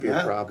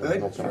Yeah, problem.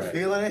 good. No You're problem.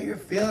 feeling it. You're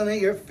feeling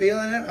it. You're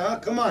feeling it. Oh,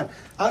 come on.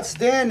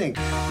 Outstanding.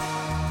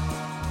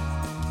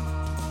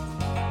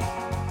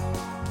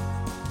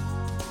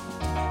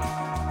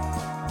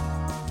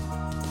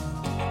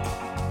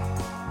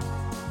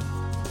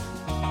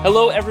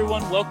 Hello,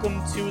 everyone. Welcome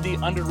to the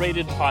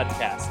Underrated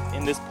Podcast.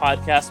 In this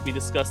podcast, we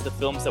discuss the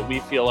films that we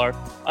feel are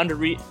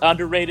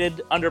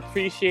underrated,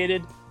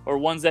 underappreciated, or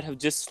ones that have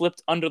just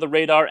slipped under the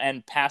radar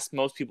and passed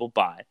most people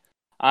by.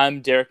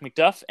 I'm Derek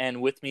McDuff,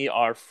 and with me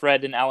are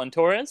Fred and Alan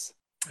Torres.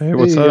 Hey,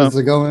 what's up? How's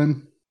it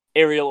going?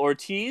 Ariel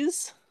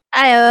Ortiz.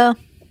 Hi.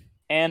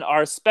 And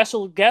our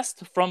special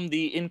guest from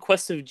the In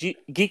Quest of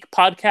Geek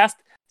podcast,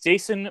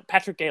 Jason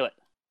Patrick Gaylett.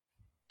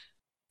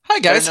 Hi,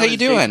 guys. How you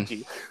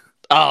doing?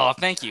 Oh,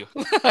 thank you.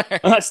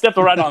 I stepped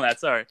right on that.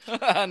 Sorry.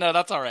 No,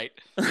 that's all right.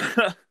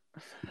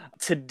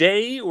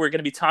 Today, we're going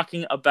to be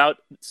talking about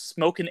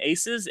Smokin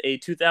Aces, a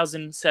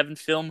 2007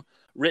 film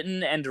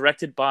written and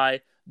directed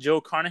by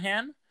Joe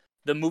Carnahan.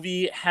 The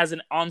movie has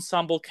an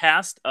ensemble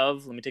cast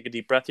of, let me take a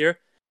deep breath here,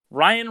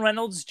 Ryan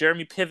Reynolds,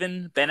 Jeremy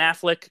Piven, Ben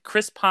Affleck,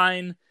 Chris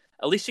Pine,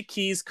 Alicia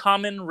Keys,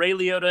 Common, Ray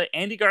Liotta,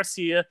 Andy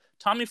Garcia,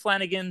 Tommy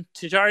Flanagan,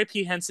 Taraji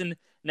P. Henson,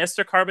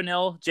 Nestor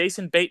Carbonell,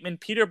 Jason Bateman,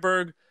 Peter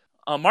Berg,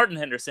 Martin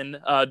Henderson,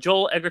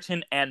 Joel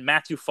Egerton, and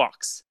Matthew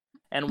Fox.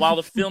 And while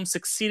the film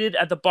succeeded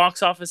at the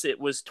box office, it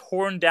was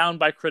torn down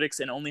by critics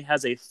and only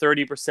has a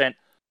 30%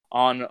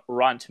 on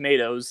Rotten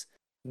Tomatoes.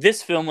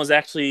 This film was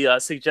actually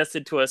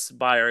suggested to us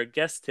by our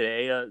guest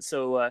today.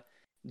 So,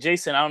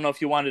 Jason, I don't know if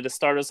you wanted to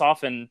start us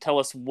off and tell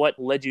us what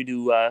led you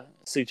to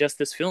suggest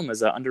this film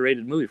as an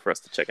underrated movie for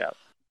us to check out.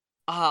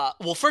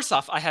 Well, first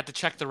off, I had to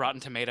check the Rotten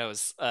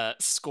Tomatoes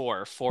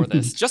score for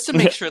this just to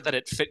make sure that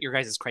it fit your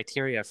guys'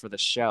 criteria for the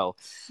show.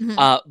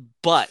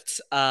 But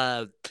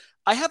I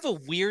have a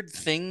weird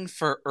thing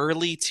for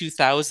early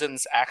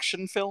 2000s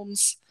action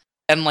films.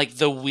 And like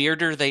the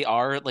weirder they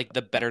are, like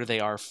the better they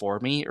are for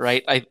me,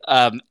 right?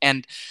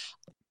 And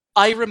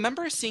I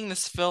remember seeing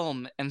this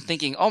film and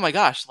thinking, "Oh my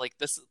gosh,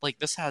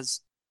 this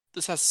has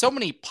so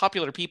many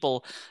popular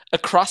people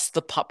across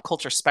the pop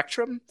culture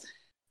spectrum."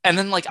 And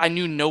then like I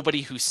knew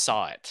nobody who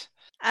saw it.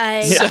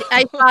 I saw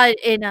it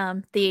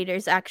in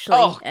theaters actually.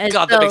 Oh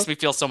God, that makes me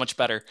feel so much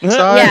better. I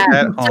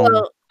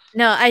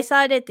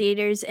saw it at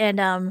theaters,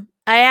 and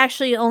I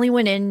actually only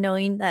went in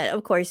knowing that,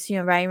 of course,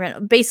 Ryan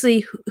Reynolds,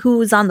 basically who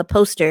was on the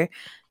poster,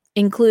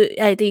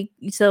 I think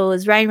it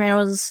was Ryan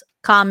Reynolds,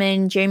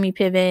 Common, Jeremy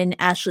Piven,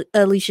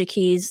 Alicia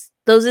Keys.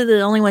 Those are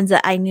the only ones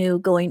that I knew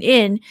going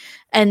in,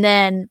 and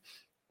then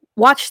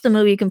watched the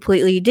movie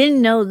completely.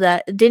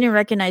 Didn't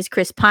recognize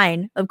Chris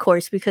Pine, of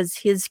course, because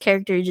his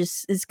character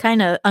just is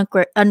kind of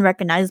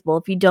unrecognizable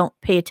if you don't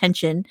pay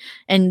attention,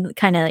 and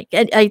kind of like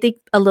I think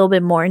a little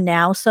bit more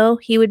now, so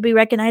he would be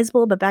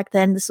recognizable. But back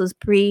then, this was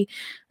pre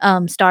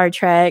Star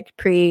Trek,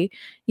 pre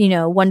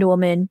Wonder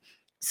Woman,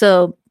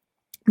 so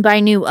but I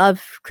knew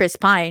of Chris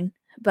Pine.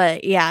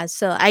 But yeah,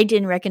 so I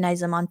didn't recognize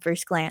him on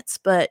first glance.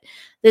 But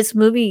this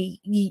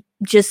movie,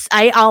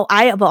 I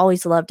have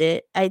always loved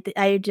it.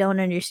 I don't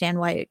understand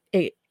why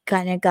it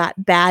kind of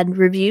got bad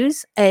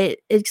reviews.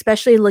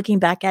 Especially looking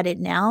back at it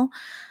now,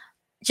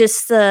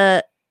 just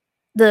the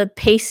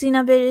pacing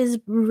of it is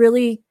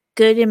really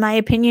good in my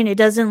opinion. It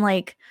doesn't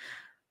like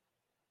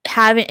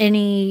have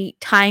any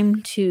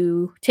time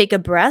to take a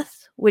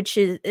breath, which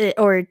is,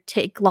 or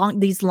take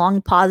these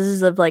long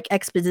pauses of like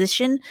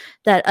exposition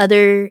that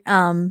other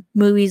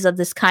movies of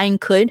this kind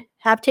could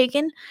have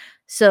taken.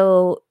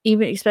 So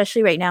even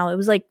especially right now, it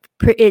was like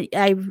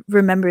I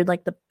remembered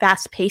like the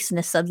fast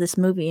pacedness of this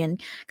movie,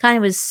 and kind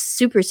of was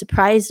super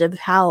surprised of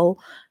how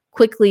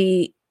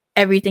quickly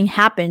everything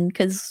happened,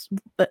 because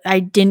I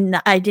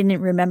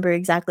didn't remember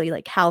exactly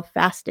like how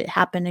fast it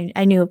happened. And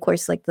I knew, of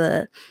course, like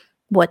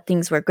what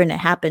things were going to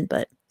happen,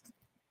 but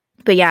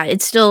yeah,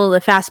 it's still the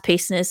fast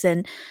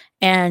pacedness,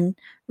 and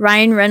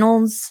Ryan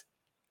Reynolds,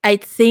 I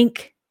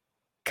think,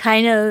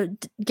 kind of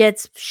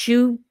gets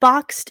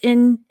shoeboxed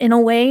in a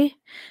way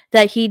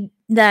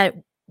that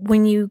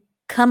when you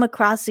come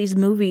across these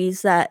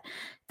movies that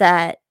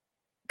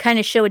kind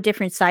of show a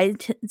different side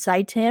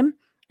to him,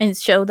 and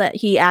show that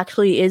he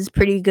actually is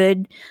pretty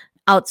good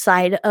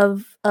outside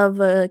of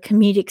a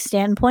comedic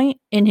standpoint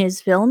in his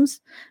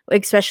films,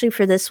 especially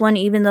for this one,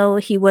 even though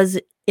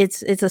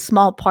it's a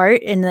small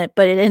part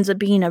but it ends up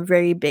being a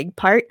very big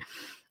part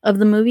of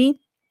the movie.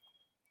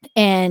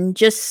 And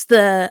just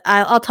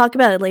I'll talk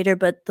about it later,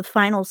 but the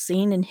final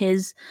scene in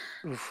his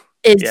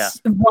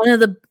is one of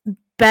the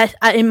best,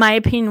 in my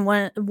opinion,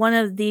 one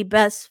of the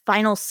best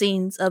final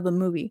scenes of a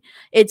movie.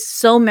 It's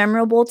so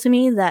memorable to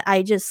me that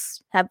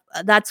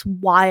that's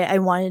why I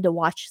wanted to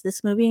watch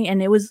this movie.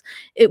 And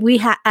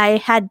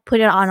I had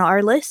put it on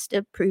our list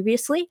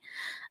previously.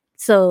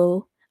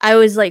 So I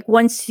was like,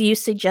 once you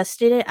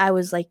suggested it, I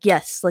was like,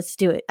 yes, let's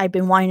do it. I've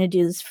been wanting to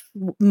do this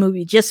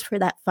movie just for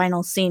that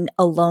final scene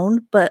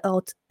alone, but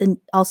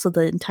also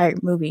the entire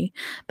movie.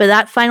 But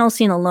that final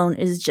scene alone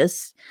is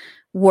just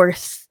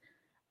worth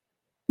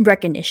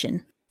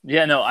recognition.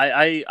 Yeah, no,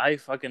 I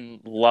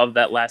fucking love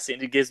that last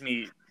scene. It gives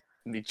me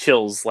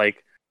chills.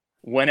 Like,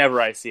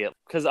 whenever I see it.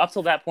 Because up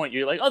till that point,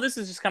 you're like, oh, this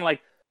is just kind of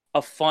like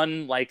a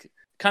fun, like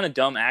kind of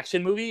dumb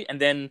action movie, and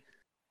then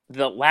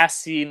the last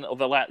scene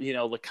of like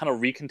kind of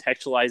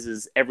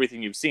recontextualizes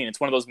everything you've seen. It's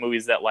one of those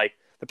movies that like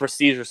The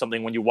Prestige or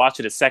something. When you watch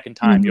it a second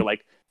time, you're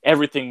like,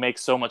 everything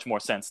makes so much more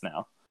sense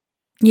now.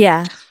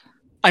 Yeah.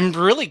 I'm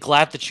really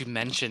glad that you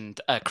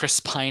mentioned Chris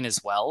Pine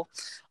as well.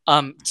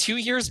 2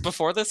 years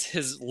before this,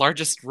 his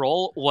largest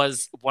role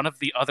was one of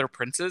the other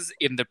princes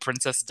in The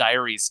Princess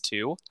Diaries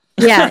 2.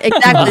 Yeah,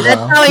 exactly. That's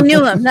how I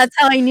knew him.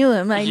 I knew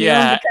him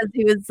because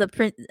he was the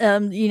prince.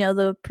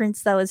 The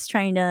prince that was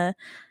trying to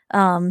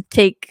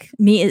take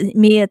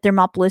Mia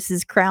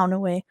Thermopolis's crown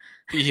away.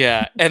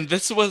 Yeah, and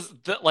this was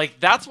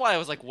that's why I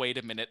was like, wait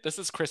a minute, this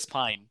is Chris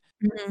Pine.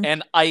 Mm-hmm.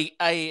 And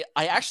I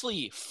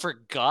actually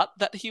forgot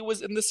that he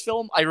was in this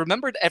film. I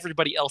remembered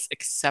everybody else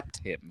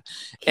except him.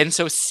 And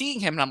so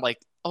seeing him, and I'm like,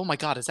 oh my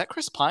god, is that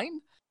Chris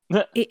Pine?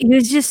 He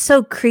was just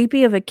so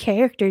creepy of a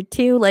character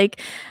too.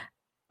 Like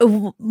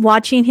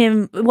watching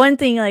him, one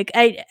thing, like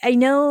I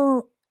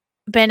know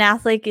Ben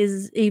Affleck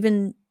is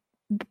even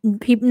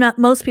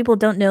most people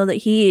don't know that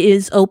he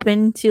is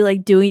open to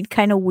like doing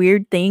kind of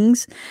weird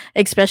things,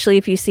 especially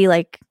if you see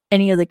like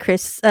any of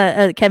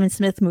the Kevin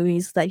Smith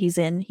movies that he's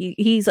in.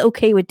 He's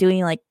okay with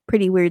doing like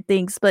pretty weird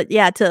things, but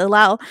yeah, to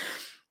allow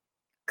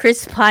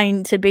Chris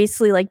Pine to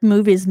basically like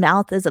move his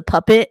mouth as a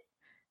puppet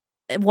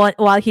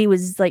while he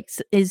was like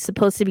is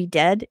supposed to be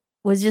dead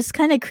was just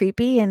kind of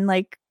creepy and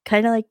like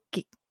kind of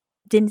like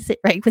didn't sit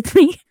right with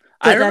me.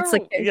 I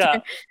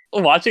remember,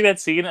 watching that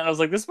scene, and I was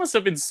like, "This must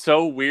have been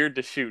so weird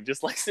to shoot."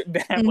 Just like sitting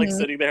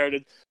there,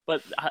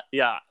 but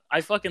yeah,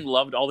 I fucking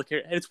loved all the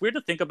characters. It's weird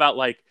to think about,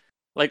 like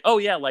oh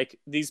yeah, like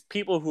these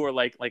people who are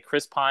like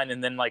Chris Pine,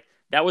 and then like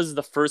that was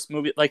the first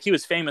movie. Like he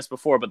was famous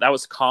before, but that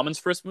was Common's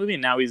first movie,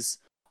 and now he's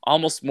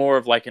almost more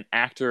of like an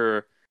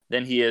actor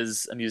than he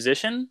is a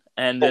musician.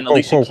 And then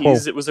Alicia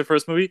Keys, it was her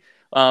first movie.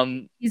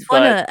 He's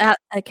won an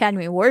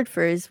Academy Award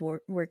for his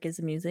work as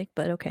a music,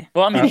 but okay.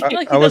 Well, I mean,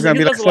 I was gonna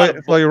be like,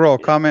 slow your roll.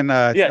 Common,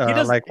 he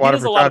does, like he water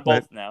does for a lot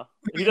chocolate. of both now.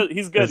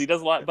 He's good. He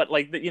does a lot, but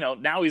like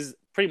now he's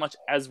pretty much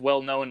as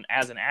well known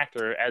as an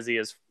actor as he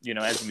is,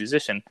 as a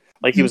musician.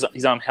 Like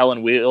he's on Hell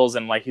on Wheels,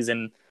 and like he's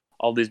in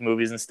all these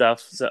movies and stuff.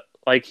 So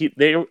like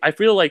I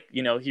feel like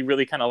he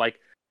really kind of like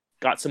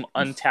got some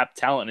untapped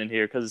talent in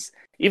here, because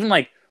even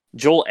like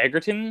Joel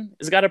Egerton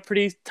has got a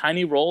pretty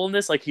tiny role in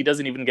this. Like he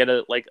doesn't even get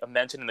a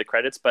mention in the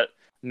credits, but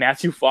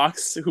Matthew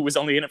Fox, who was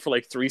only in it for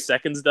like 3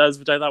 seconds, does,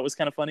 which I thought was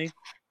kind of funny.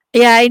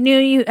 Yeah, I knew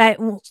you.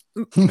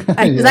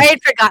 Because I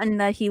had forgotten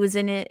that he was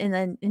in it, and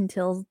then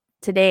until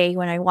today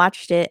when I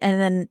watched it, and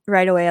then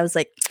right away I was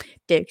like,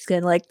 Dick's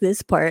gonna like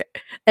this part.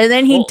 And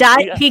then he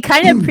died. Yeah. He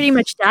kind of pretty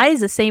much dies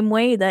the same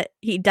way that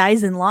he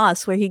dies in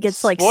Lost, where he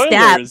gets like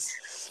stabbed.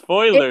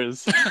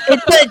 Spoilers.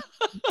 It's a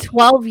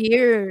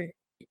 12-year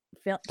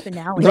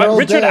finale.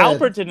 Richard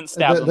Alpert didn't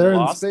stab them in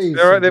Lost.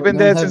 They've been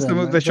dead since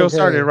the show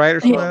started, right? Or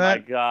something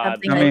like that. Oh my god!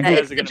 I mean, you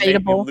guys are gonna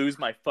make me lose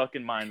my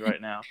fucking mind right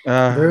now.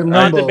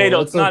 Not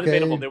debatable. It's not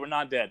debatable. They were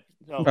not dead.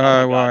 Oh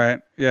all right.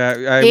 Yeah,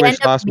 I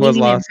wish Lost was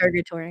Lost. In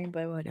purgatory,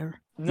 but whatever.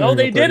 No,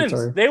 they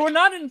didn't. They were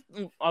not in.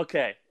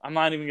 Okay, I'm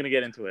not even gonna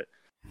get into it.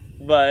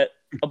 But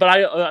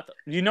I,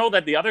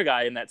 that the other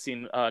guy in that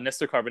scene,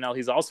 Nestor Carbonell,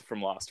 he's also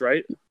from Lost,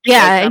 right?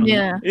 Yeah,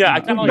 yeah. I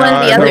kind of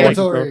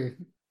like.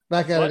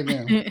 Back at it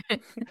again.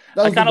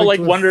 I kind of like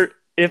wonder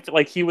if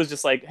like he was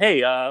just like, hey,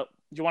 do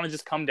you want to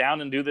just come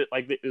down and do that?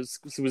 Like it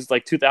was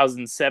like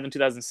 2007,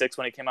 2006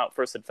 when it came out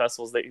first at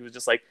festivals. That he was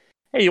just like,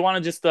 hey, you want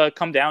to just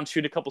come down,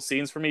 shoot a couple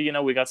scenes for me?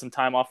 We got some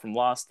time off from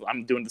Lost.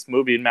 I'm doing this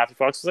movie, and Matthew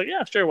Fox was like,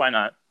 yeah, sure, why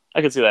not?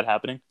 I could see that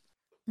happening.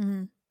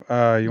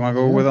 Mm-hmm. You want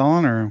to go with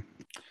Alan or?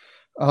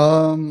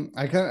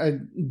 I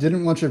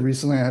didn't watch it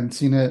recently. I hadn't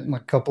seen it in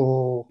like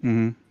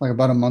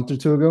about a month or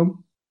two ago.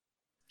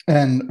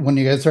 And when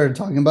you guys started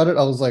talking about it,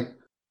 I was like,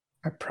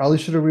 I probably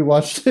should have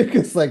rewatched it,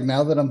 because like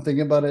now that I'm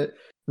thinking about it,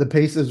 the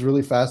pace is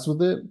really fast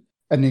with it.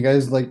 And you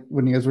guys, like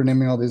when you guys were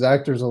naming all these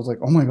actors, I was like,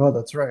 oh my god,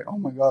 that's right. Oh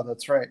my god,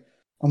 that's right.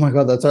 Oh my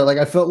god, that's right. Like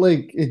I felt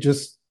like it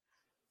just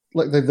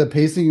like the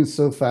pacing is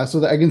so fast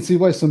with it. I can see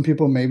why some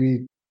people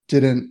maybe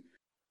didn't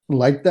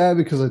like that,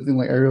 because I think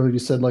like Ariel, you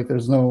said like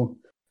there's no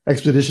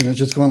expedition. It's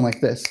just going like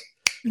this.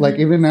 Mm-hmm. Like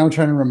even now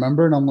trying to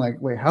remember, and I'm like,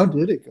 wait, how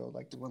did it go?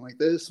 Like it went like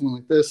this,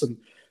 and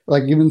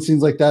like even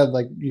scenes like that,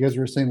 like you guys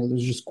were saying, that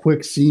there's just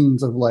quick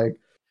scenes of like,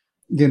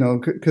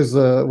 because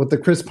with the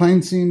Chris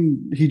Pine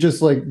scene, he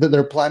just like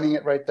they're planning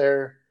it right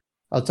there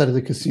outside of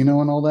the casino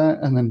and all that,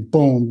 and then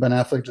boom, Ben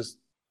Affleck just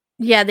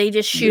they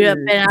just shoot up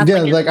Ben Affleck.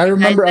 Yeah, like I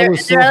remember I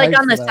was so they're like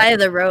on the side of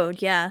the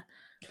road. Yeah.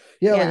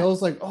 Yeah, like I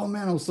was like, oh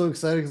man, I was so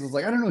excited, because I was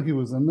like, I don't know he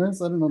was in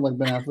this. I don't know like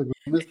Ben Affleck was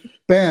in this.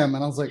 Bam,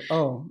 and I was like,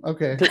 oh,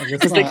 okay.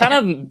 Because they kind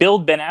of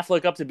build Ben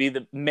Affleck up to be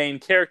the main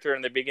character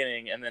in the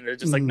beginning, and then they're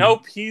just like,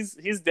 nope, he's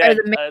dead.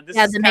 This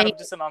is kind of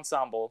just an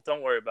ensemble.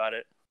 Don't worry about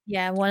it.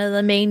 Yeah, one of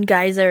the main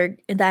guys that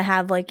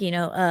have like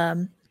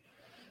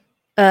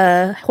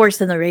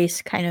horse in the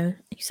race, kind of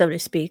so to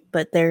speak,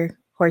 but their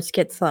horse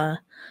gets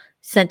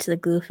sent to the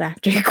glue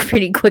factory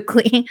pretty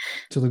quickly.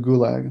 To the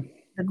gulag.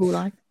 The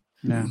gulag.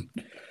 Yeah.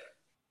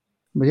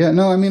 But yeah,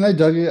 no, I mean, I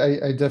dug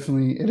it. I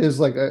definitely, it is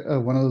like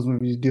one of those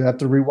movies you do have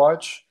to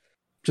rewatch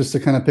just to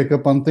kind of pick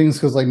up on things.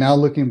 Because like now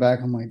looking back,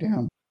 I'm like,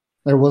 damn,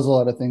 there was a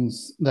lot of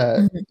things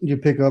that you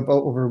pick up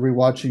over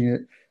rewatching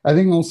it. I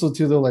think also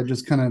too, though, like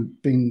just kind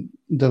of being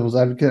devil's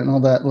advocate and all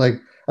that. Like,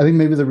 I think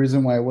maybe the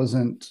reason why it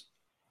wasn't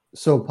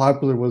so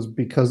popular was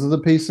because of the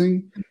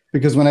pacing.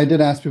 Because when I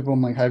did ask people,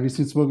 I'm like, have you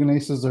seen Smoking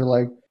Aces? They're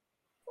like,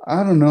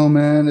 I don't know,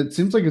 man. It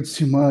seems like it's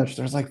too much.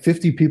 There's like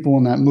 50 people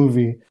in that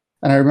movie.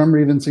 And I remember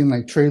even seeing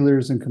like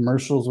trailers and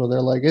commercials where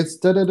they're like, it's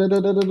da da da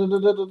da da da da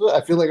da da.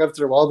 I feel like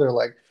after a while they're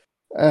like,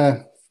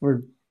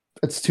 we're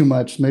it's too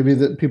much. Maybe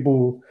that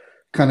people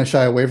kind of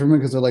shy away from it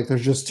because they're like,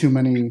 there's just too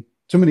many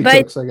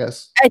cooks, I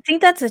guess. I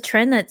think that's a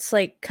trend that's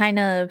like kind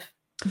of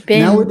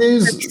been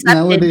nowadays, yeah.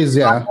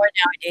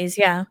 Nowadays,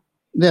 yeah.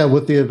 Yeah,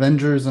 with the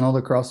Avengers and all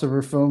the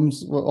crossover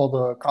films, all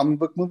the comic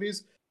book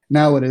movies,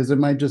 nowadays it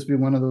might just be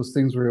one of those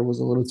things where it was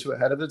a little too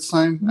ahead of its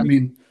time. I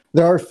mean,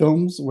 there are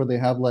films where they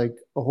have like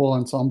a whole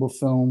ensemble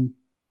film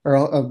or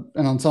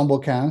an ensemble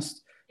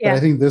cast, but I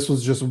think this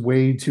was just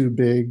way too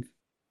big.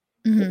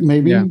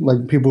 Maybe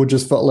like people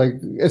just felt like,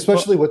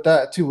 especially with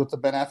that too, with the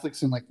Ben Affleck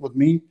scene, like with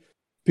me,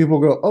 people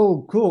go,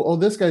 "Oh, cool! Oh,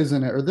 this guy's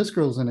in it, or this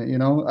girl's in it." You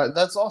know,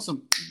 that's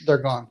awesome. They're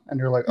gone, and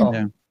you're like,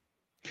 "Oh."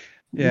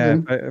 Yeah,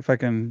 if I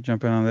can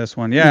jump in on this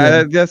one.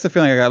 Yeah, that's the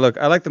feeling I got. Look,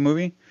 I like the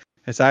movie.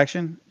 It's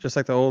action, just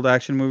like the old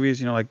action movies,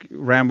 you know, like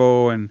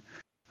Rambo and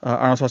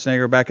Arnold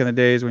Schwarzenegger back in the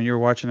days when you were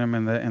watching them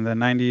in the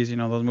 90s, you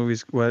know, those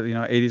movies,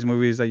 80s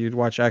movies that you'd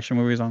watch action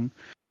movies on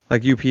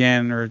like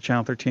UPN or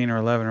Channel 13 or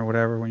 11 or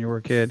whatever when you were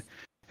a kid.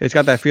 It's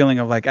got that feeling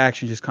of like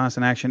action, just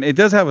constant action. It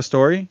does have a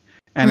story,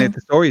 and if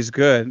the story is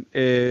good,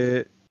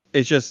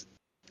 it's just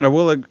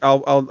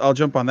I'll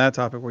jump on that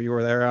topic where you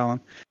were there, Alan.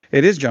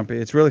 It is jumpy.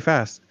 It's really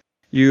fast.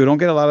 You don't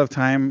get a lot of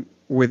time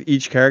with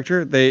each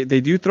character. They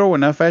do throw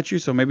enough at you,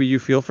 so maybe you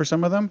feel for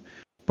some of them,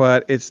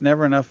 but it's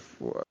never enough.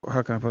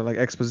 How can I put it? Like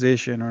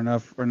exposition or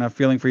enough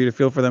feeling for you to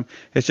feel for them.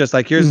 It's just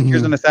like here's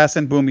an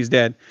assassin, boom, he's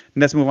dead,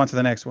 and let's move on to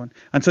the next one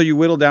until you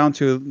whittle down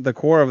to the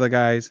core of the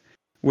guys.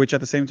 Which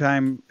at the same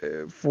time,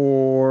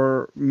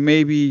 for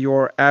maybe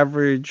your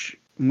average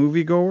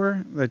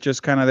moviegoer that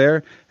just kind of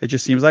there, it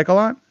just seems like a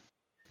lot.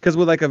 Because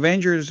with like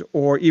Avengers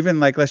or even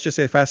like let's just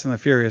say Fast and the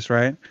Furious,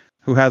 right?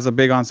 Who has a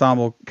big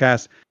ensemble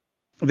cast,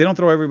 they don't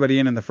throw everybody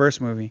in the first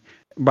movie.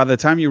 By the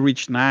time you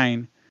reach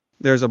 9,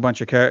 there's a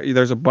bunch of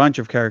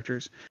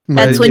characters.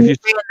 That's when you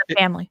bring in the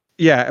family.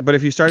 Yeah, but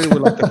if you started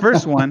with like the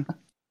first one,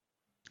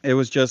 it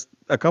was just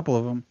a couple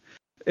of them.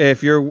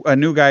 If you're a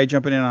new guy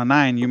jumping in on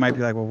 9, you might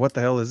be like, well, what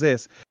the hell is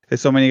this?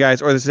 There's so many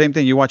guys. Or the same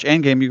thing, you watch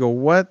Endgame, you go,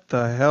 what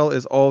the hell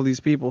is all these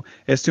people?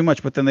 It's too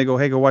much. But then they go,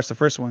 hey, go watch the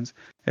first ones.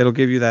 It'll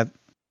give you that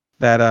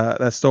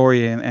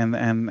story and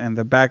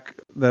the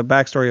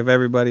backstory of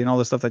everybody and all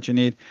the stuff that you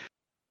need.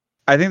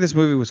 I think this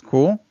movie was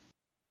cool.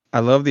 I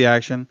love the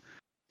action.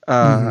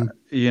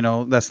 You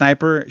know, the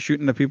sniper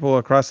shooting the people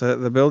across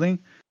the building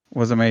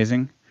was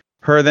amazing.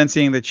 Her then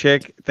seeing the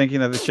chick, thinking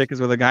that the chick is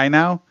with a guy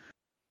now,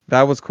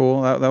 that was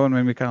cool. That one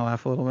made me kind of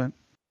laugh a little bit.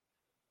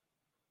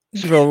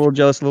 She felt a little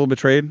jealous, a little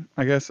betrayed,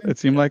 I guess it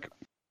seemed like.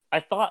 I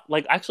thought,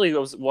 like, actually,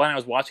 when I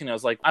was watching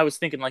it, I was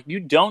thinking, like, you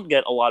don't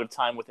get a lot of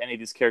time with any of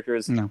these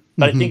characters,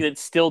 but I think it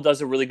still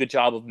does a really good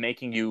job of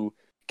making you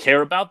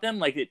care about them.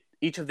 Like,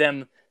 each of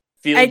them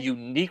feel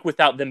unique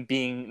without them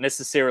being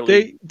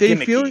necessarily they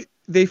gimmicky.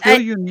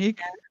 feel unique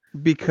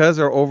because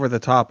they're over the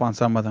top on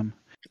some of them.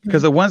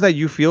 Because the ones that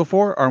you feel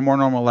for are more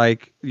normal,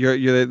 like you're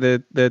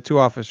the two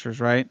officers,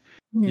 right?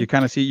 You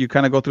kind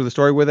of go through the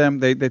story with them.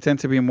 They tend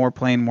to be more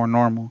plain, more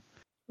normal.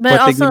 But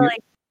also,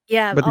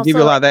 but they give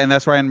you a lot of that, and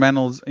that's Ryan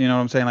Reynolds. You know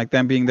what I'm saying? Like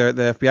them being the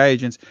FBI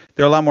agents,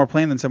 they're a lot more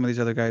plain than some of these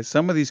other guys.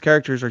 Some of these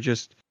characters are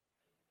just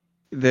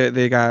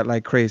they got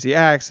like crazy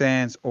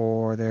accents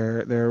or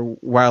they're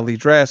wildly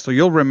dressed, so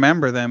you'll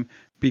remember them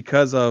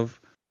because of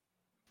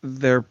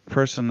their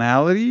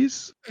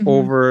personalities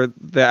over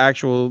the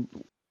actual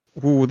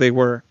who they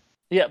were.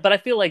 Yeah, but I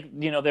feel like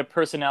their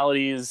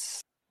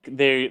personalities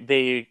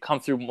they come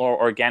through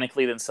more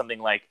organically than something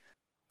like,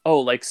 oh,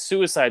 like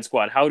Suicide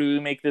Squad. How do we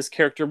make this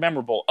character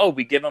memorable? Oh,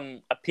 we give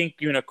him a pink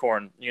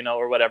unicorn,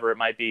 or whatever it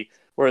might be.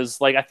 Whereas,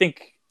 like, I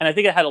think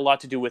it had a lot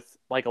to do with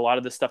like a lot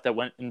of the stuff that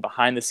went in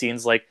behind the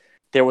scenes. Like,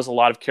 there was a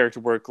lot of character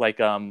work. Like,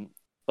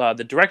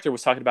 the director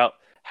was talking about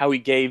how he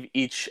gave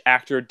each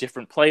actor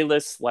different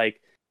playlists.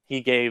 Like, he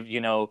gave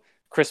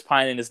Chris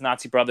Pine and his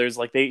Nazi brothers,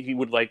 like he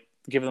would like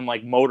give them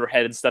like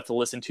Motorhead and stuff to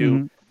listen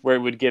to, where it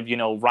would give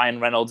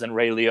Ryan Reynolds and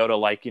Ray Liotta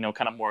like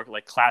kind of more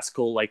like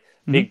classical like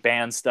big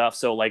band stuff.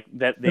 So like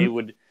that they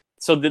would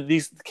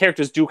these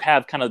characters do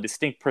have kind of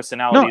distinct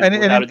personalities. No,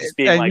 and just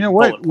being like, you know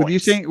what? With you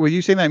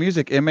saying that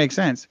music, it makes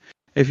sense.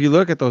 If you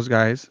look at those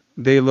guys,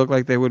 they look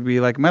like they would be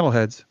like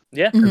metalheads.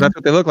 Yeah, that's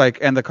what they look like.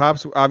 And the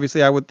cops,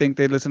 obviously, I would think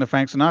they'd listen to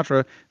Frank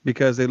Sinatra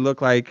because they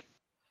look like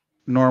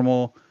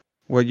normal.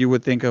 What you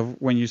would think of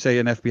when you say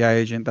an FBI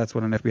agent, that's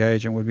what an FBI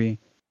agent would be.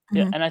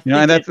 Yeah, and I think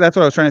and that's what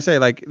I was trying to say.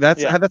 Like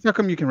that's how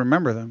come you can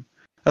remember them.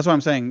 That's what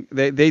I'm saying.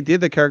 They did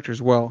the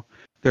characters well.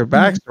 Their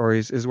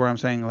backstories is where I'm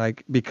saying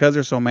like because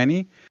there's so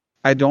many,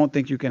 I don't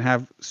think you can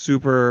have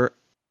super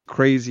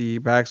crazy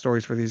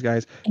backstories for these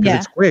guys because Yeah.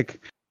 it's quick.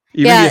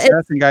 Even Yeah, the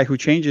assassin guy who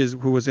changes,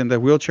 who was in the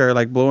wheelchair,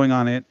 like blowing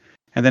on it,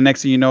 and then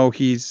next thing you know,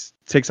 he's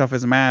takes off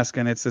his mask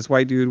and it's this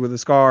white dude with a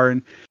scar.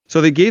 And so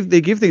they give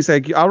things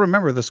like, I'll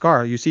remember the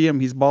scar. You see him,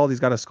 he's bald,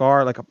 he's got a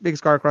scar, like a big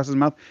scar across his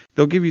mouth.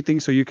 They'll give you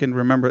things so you can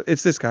remember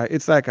it's this guy,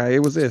 it's that guy,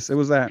 it was this, it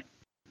was that.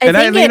 I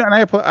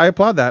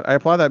applaud that. I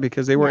applaud that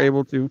because they were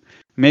able to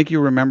make you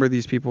remember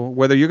these people,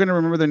 whether you're going to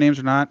remember their names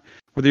or not,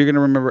 whether you're going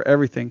to remember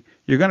everything.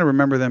 You're going to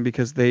remember them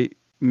because they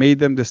made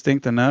them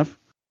distinct enough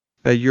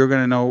that you're going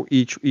to know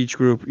each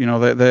group. You know,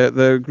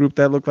 the group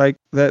that looked like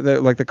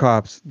like the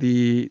cops,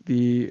 the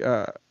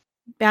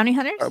bounty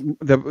hunters.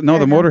 the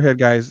Motorhead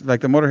guys,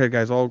 like the Motorhead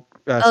guys, all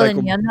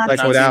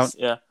psychoed out.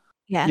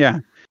 Yeah.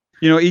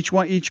 You know,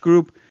 each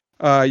group.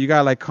 You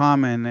got like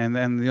Common, and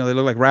you know they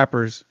look like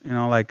rappers, you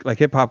know, like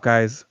hip hop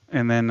guys,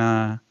 and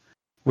then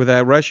with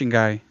that Russian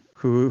guy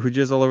who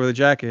jizzed all over the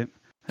jacket.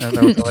 That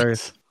was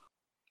hilarious.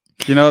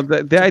 You know,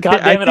 God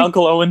damn it,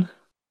 Uncle Owen.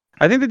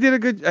 I think they did a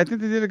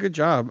good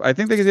job. I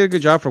think they did a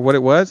good job for what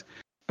it was,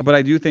 but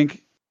I do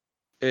think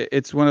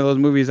it's one of those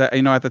movies that,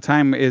 you know, at the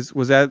time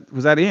was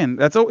that in?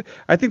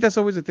 I think that's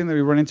always the thing that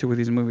we run into with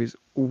these movies.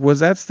 Was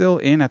that still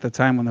in at the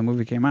time when the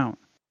movie came out?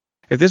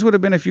 If this would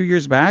have been a few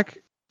years back,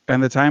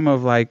 and the time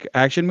of like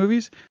action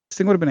movies, this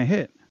thing would have been a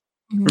hit.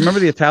 Mm-hmm. Remember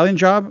the Italian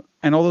Job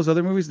and all those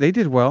other movies? They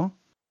did well.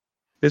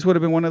 This would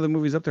have been one of the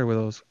movies up there with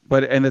those.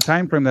 But in the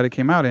time frame that it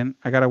came out in,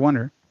 I gotta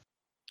wonder.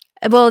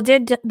 Well,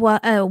 it did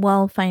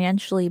well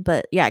financially,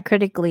 but yeah,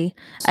 critically,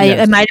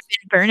 it might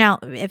have been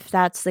burnout if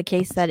that's the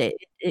case. That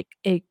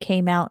it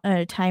came out at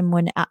a time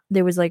when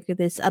there was like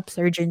this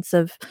upsurgence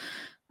of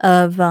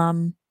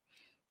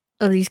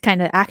these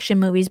kind of action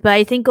movies. But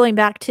I think going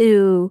back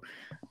to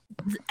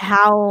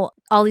how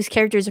all these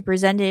characters are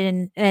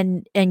presented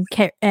and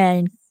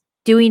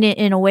doing it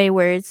in a way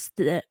where it's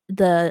the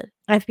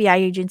FBI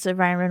agents of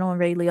Ryan Reynolds and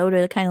Ray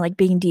Liotta kind of like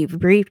being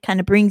debriefed kind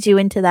of brings you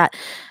into that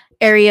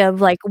area of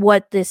like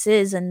what this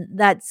is, and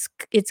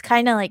it's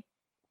kind of like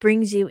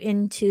brings you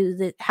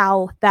into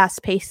how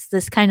fast paced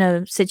this kind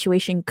of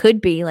situation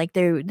could be. Like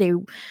they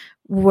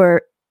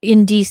were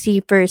in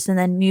DC first, and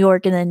then New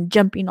York, and then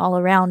jumping all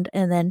around,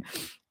 and then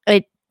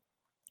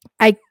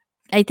I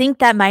think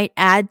that might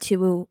add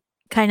to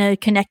kind of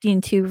connecting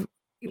to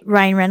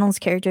Ryan Reynolds'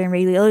 character and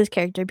Ray Liotta's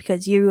character,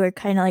 because you are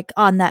kind of like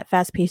on that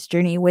fast-paced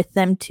journey with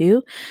them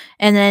too.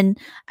 And then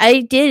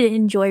I did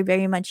enjoy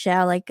very much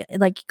like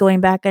going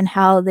back on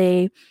how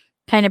they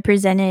kind of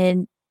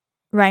presented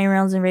Ryan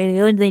Reynolds and Ray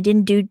Liotta. They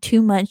didn't do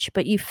too much,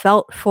 but you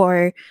felt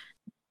for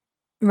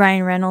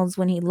Ryan Reynolds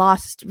when he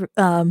lost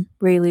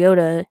Ray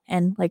Liotta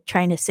and like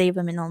trying to save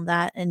him and all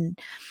that. And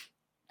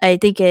I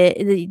think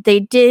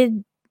they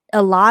did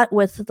a lot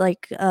with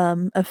like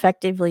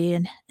effectively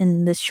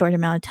in this short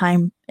amount of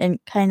time, and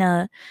kind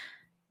of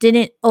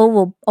didn't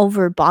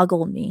over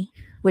boggle me,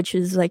 which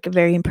is like a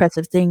very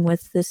impressive thing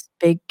with this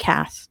big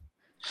cast.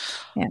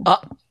 Yeah.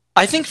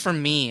 I think for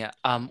me,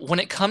 when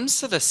it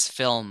comes to this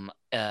film,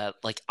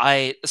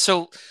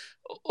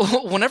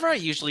 whenever I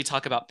usually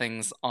talk about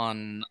things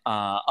on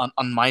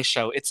my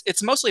show,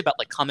 it's mostly about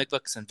like comic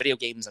books and video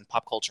games and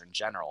pop culture in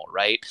general,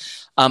 right?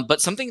 But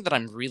something that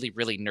I'm really,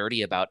 really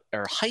nerdy about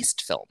are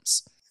heist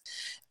films.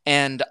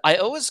 And I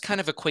always kind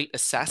of equate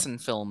assassin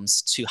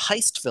films to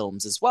heist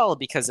films as well,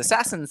 because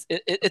assassin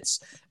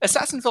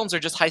films are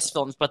just heist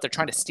films, but they're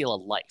trying to steal a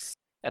life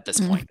at this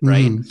point,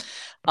 right?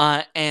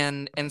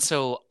 And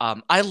so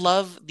I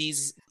love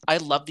these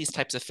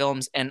types of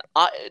films, and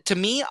to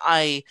me,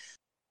 I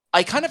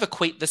kind of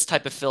equate this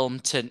type of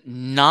film to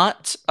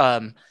not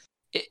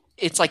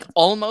it's like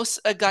almost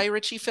a Guy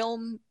Ritchie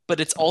film, but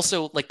it's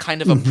also like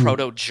kind of a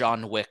proto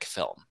John Wick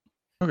film.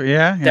 Okay,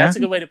 yeah. That's a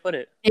good way to put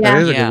it. Yeah.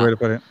 That is a good way to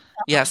put it.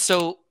 Yeah,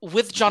 so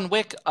with John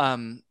Wick,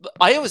 I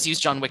always use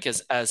John Wick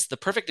as the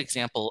perfect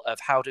example of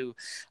how to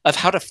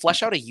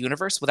flesh out a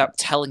universe without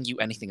telling you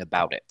anything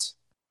about it,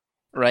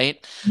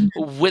 right?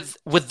 With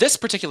this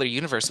particular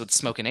universe, with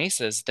Smokin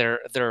Aces,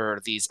 there are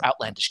these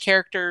outlandish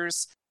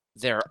characters.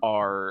 There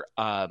are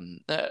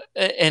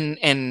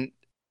and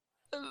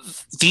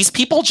these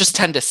people just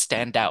tend to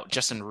stand out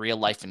just in real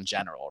life in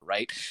general,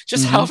 right?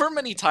 Just however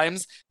many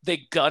times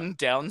they gun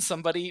down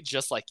somebody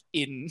just like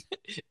in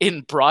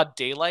broad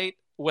daylight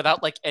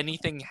without like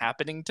anything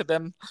happening to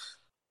them,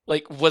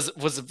 like was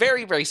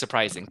very, very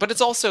surprising. But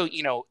it's also,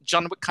 you know,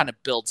 John Wick kind of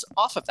builds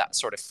off of that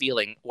sort of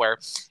feeling where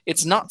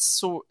it's not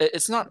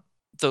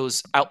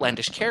those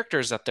outlandish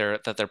characters that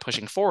they're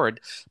pushing forward,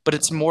 but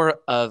it's more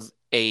of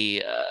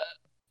like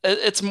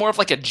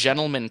a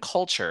gentleman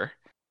culture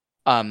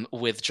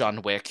with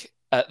John Wick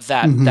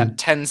that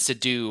tends to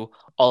do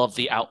all of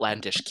the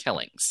outlandish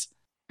killings.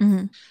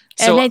 Mm-hmm.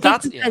 So and I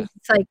think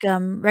it's like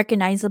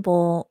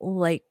recognizable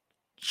like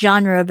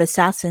genre of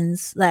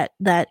assassins that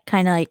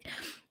kind of like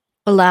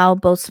allow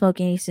both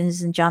Smokin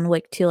Aces and John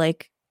Wick to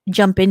like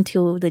jump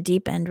into the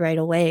deep end right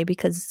away,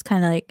 because it's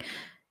kind of like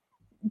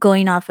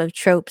going off of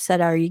tropes that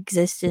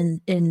exist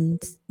in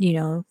you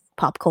know,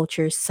 pop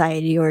culture,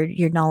 society, or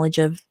your knowledge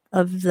of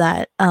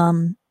that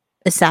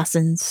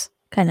assassins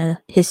kind of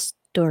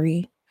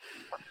history.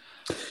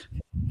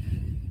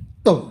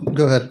 Oh,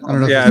 go ahead. I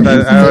don't know. Yeah,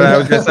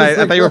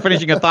 I thought you were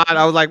finishing a thought.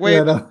 I was like, wait.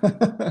 Yeah, no.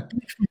 I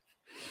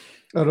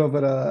don't know,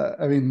 but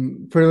I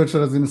mean, pretty much what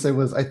I was going to say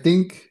was I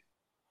think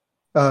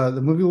the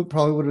movie would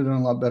have done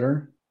a lot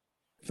better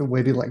if it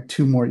waited like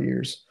 2 more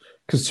years.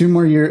 Because 2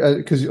 more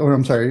years,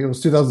 I'm sorry, it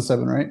was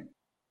 2007, right?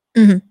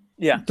 Mm-hmm.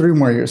 Yeah. 3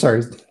 more years.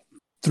 Sorry,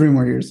 3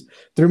 more years.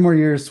 3 more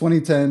years.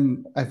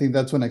 2010. I think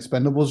that's when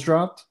Expendables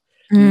dropped,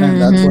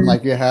 and that's when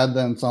like you had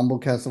the ensemble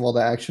cast of all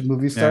the action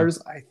movie stars.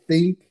 Yeah. I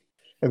think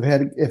if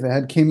it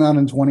had came out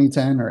in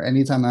 2010 or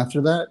any time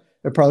after that,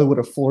 it probably would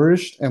have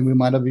flourished, and we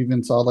might have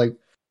even saw like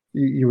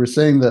you were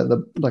saying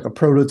the like a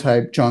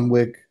prototype John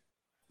Wick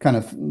kind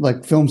of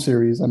like film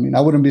series. I mean,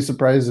 I wouldn't be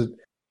surprised if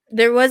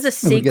there was a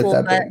sequel,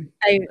 but big.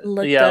 I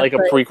looked yeah, up, like a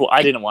prequel.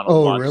 I didn't want to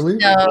Oh, watch really? the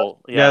prequel. No.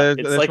 Yeah,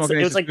 it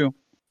was like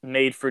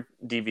made for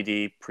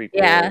DVD prequel.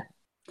 Yeah.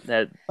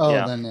 That. Oh,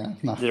 yeah. then yeah.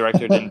 No. The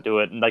director didn't do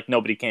it, and like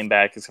nobody came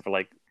back except for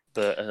like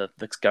the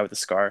guy with the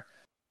scar.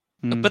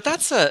 But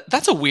that's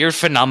a weird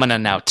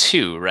phenomenon now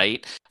too,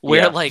 right?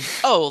 Where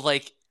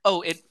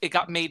it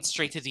got made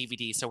straight to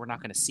DVD, so we're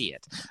not going to see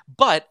it.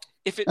 But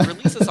if it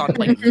releases on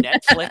like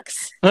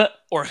Netflix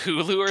or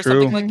Hulu or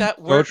something like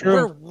that,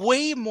 we're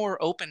way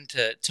more open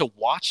to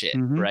watch it,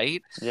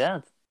 right? Yeah,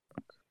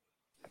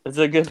 that's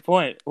a good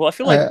point. Well, I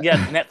feel like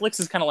Netflix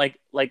is kind of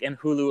like and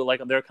Hulu,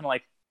 like they're kind of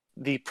like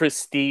the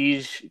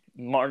prestige.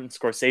 Martin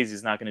Scorsese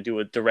is not going to do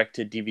a direct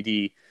to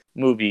DVD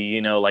movie,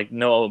 you know, like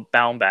Noah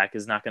Baumbach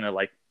is not going to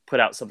like put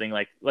out something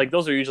like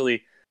those are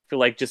usually for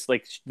like just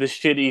like the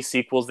shitty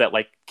sequels that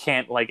like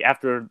can't like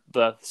after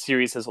the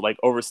series has like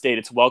overstayed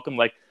its welcome,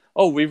 like,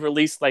 oh, we've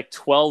released like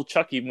 12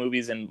 Chucky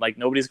movies and like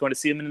nobody's going to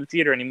see them in the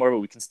theater anymore, but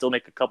we can still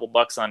make a couple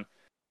bucks on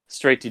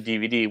straight to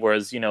DVD.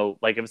 Whereas, you know,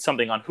 like if it's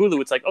something on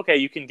Hulu, it's like, okay,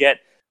 you can get,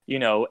 you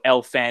know,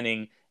 Elle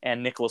Fanning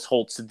and Nicholas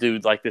Hoult to do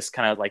like this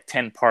kind of like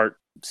 10-part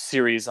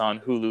series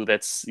on Hulu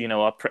that's, you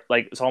know,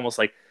 like it's almost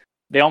like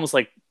they almost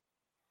like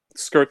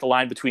skirt the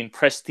line between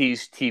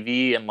prestige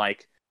TV and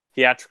like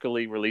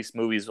theatrically released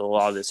movies with a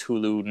lot of this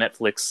Hulu,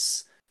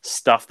 Netflix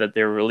stuff that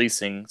they're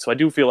releasing. So I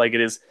do feel like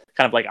it is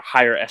kind of like a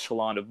higher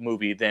echelon of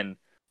movie than,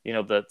 you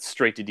know, the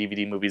straight to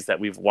DVD movies that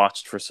we've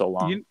watched for so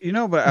long. You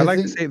know, but I like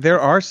to say there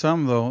are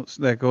some though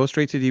that go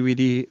straight to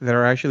DVD that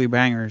are actually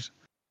bangers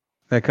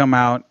that come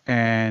out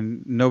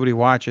and nobody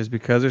watches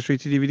because they're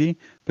straight to DVD,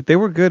 but they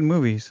were good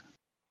movies.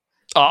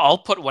 I'll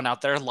put one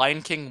out there: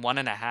 Lion King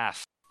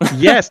 1.5.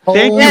 Yes,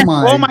 thank you.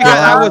 Oh my god,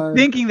 I was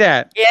thinking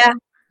that. Yeah.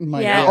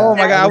 Oh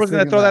my god, I was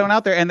gonna throw that one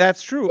out there, and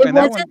that's true. It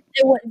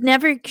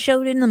never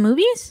showed in the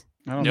movies?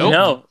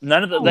 No,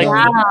 none of the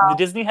like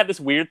Disney had this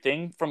weird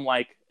thing from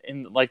like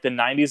in like the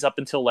 90s up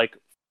until like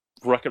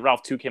Wreck-It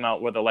Ralph 2 came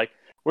out, where they're like,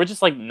 we're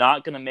just like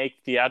not gonna make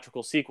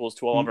theatrical sequels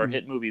to all of our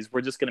hit movies.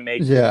 We're just gonna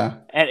make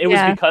and it was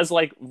because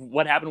like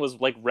what happened was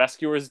like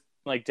Rescuers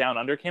like Down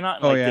Under came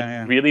out and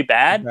did really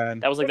bad.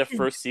 That was like their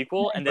first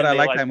sequel, and then I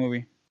like that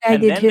movie.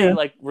 They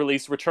like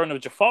released Return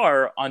of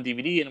Jafar on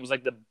DVD, and it was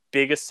like the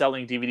biggest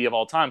selling DVD of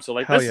all time. So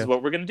like this is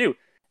what we're gonna do,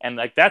 and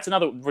like that's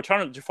another Return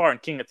of Jafar and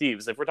King of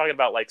Thieves. If we're talking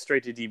about like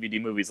straight to DVD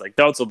movies, like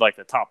those are like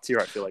the top tier.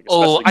 I feel like.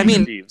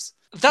 King of Thieves.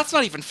 That's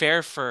not even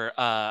fair for.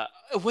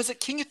 Was it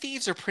King of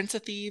Thieves or Prince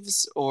of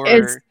Thieves or?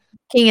 It's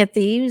King of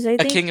Thieves, I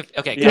think.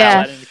 Okay.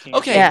 Yeah.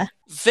 Okay. Yeah.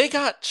 They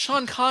got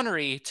Sean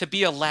Connery to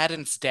be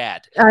Aladdin's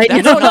dad.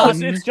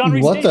 It's John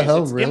Rhys Davies. What the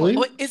hell, really?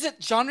 Is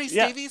it John Rhys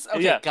Davies?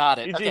 Okay, got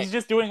it. He's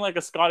just doing like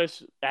a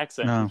Scottish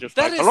accent. No. Just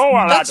like, hello,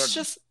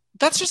 Aladdin.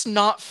 That's just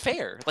not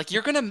fair. Like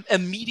you're gonna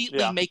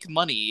immediately make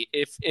money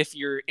if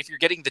you're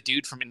getting the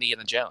dude from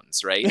Indiana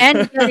Jones, right?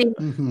 And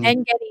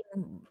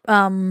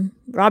getting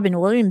Robin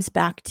Williams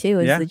back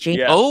too as the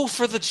genie. Oh,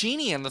 for the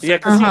genie in the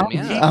third film.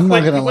 I'm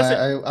not gonna lie,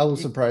 I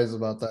was surprised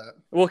about that.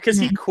 Well, because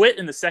he quit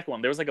in the second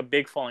one. There was like a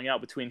big falling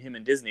out between him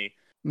and Disney.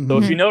 So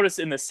if you notice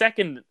in the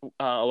second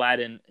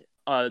Aladdin,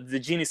 the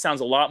genie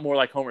sounds a lot more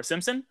like Homer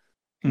Simpson.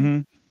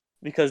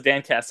 Because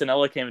Dan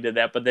Castellaneta came and did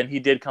that, but then he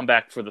did come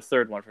back for the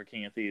third one for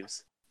King of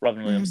Thieves.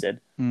 Robin Williams did.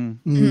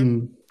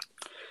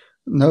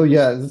 No,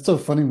 yeah, it's so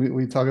funny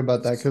we talk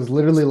about that because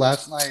literally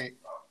last night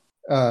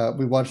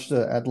we watched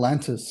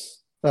Atlantis,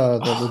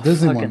 the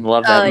Disney one. I fucking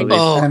love that movie.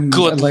 Oh,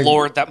 good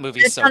lord, that movie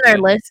is so good.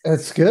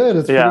 It's good.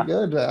 It's pretty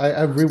good.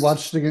 I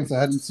rewatched it again because I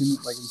hadn't seen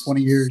it like in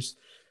 20 years.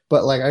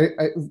 But like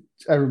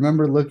I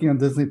remember looking on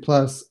Disney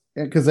Plus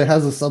because it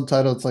has a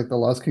subtitle. It's like The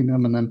Lost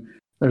Kingdom, and then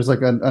there's like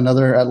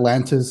another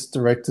Atlantis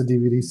direct to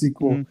DVD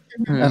sequel.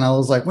 And I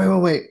was like,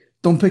 wait.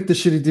 Don't pick the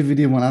shitty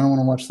DVD one. I don't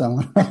want to watch that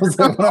one. I was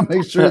like, I want to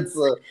make sure it's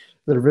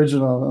the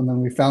original. And then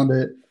we found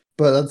it.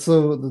 But that's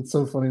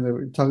so funny that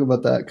we talk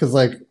about that because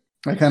like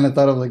I kind of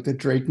thought of like the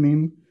Drake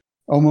meme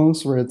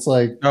almost, where it's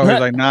like he's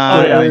like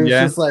nah, it's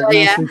just like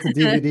straight to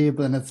DVD,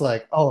 but then it's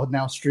like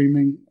now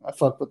streaming. I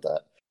fuck with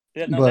that.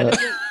 Yeah, no,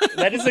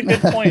 that is a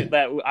good point.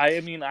 That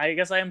I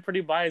guess I am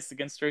pretty biased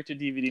against straight to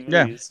DVD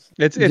movies.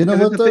 Yeah, it's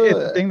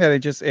the thing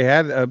that it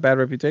had a bad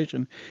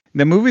reputation.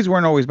 The movies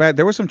weren't always bad.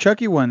 There were some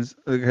Chucky ones.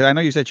 I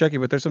know you said Chucky,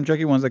 but there's some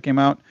Chucky ones that came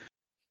out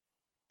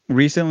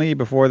recently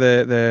before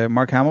the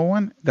Mark Hamill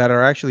one that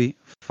are actually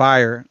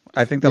fire.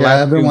 I think the Yeah,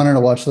 last I've been two wanting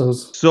to watch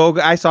those. so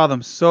good. I saw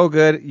them so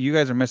good. You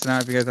guys are missing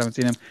out if you guys haven't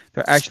seen them.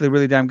 They're actually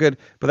really damn good.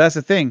 But that's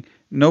the thing.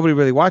 Nobody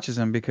really watches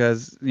them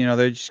because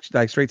they're just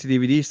like straight to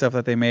DVD stuff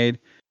that they made.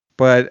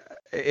 But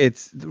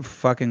it's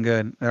fucking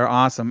good. They're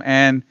awesome.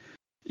 And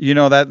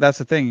that's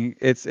the thing.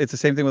 It's the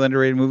same thing with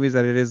underrated movies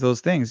that it is those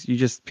things.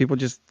 People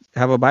just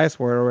have a bias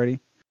for it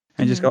already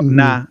and just go,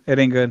 nah, it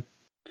ain't good.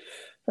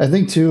 I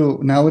think too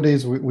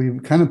nowadays we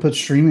kind of put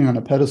streaming on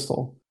a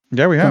pedestal.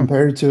 Yeah, we have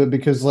compared to it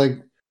because like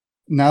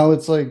now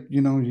it's like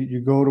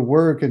you go to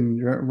work and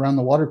you're around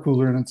the water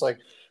cooler and it's like,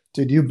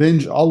 did you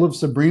binge all of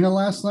Sabrina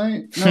last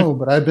night? No,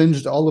 but I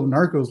binged all of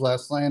Narcos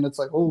last night, and it's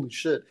like, holy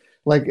shit!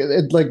 Like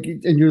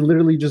and you're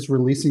literally just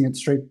releasing it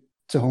straight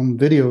to home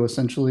video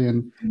essentially,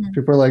 and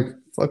people are like,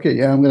 fuck it,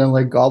 yeah, I'm gonna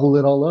like gobble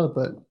it all up,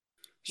 but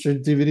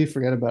straight to DVD,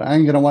 forget about it. I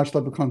ain't gonna watch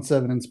Leprechaun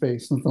 7 in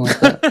space, something like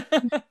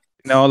that.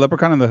 No,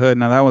 Leprechaun in the Hood.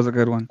 Now that was a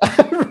good one.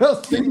 I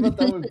was thinking about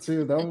that one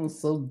too. That one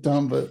was so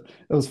dumb, but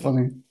it was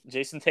funny.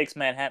 Jason Takes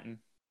Manhattan.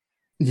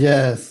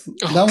 Yes,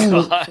 that one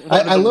was.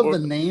 I love the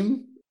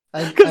name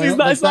because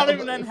it's not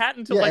even Manhattan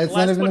until like the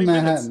last 20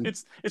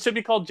 minutes. It should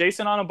be called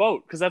Jason on a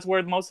Boat because that's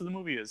where most of the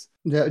movie is.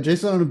 Yeah,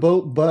 Jason on a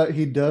boat, but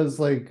he does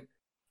like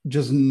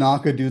just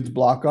knock a dude's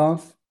block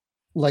off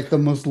like the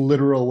most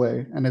literal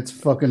way, and it's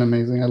fucking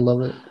amazing. I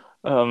love it.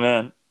 Oh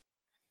man.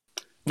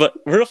 But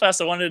real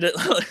fast, I wanted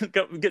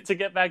to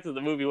get back to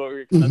the movie, what we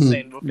were kind of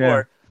saying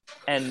before.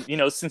 Yeah.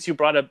 And, since you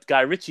brought up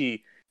Guy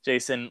Ritchie,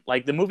 Jason,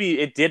 like the movie,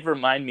 it did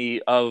remind me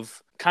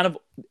of kind of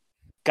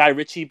Guy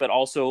Ritchie, but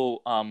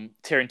also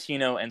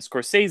Tarantino and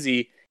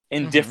Scorsese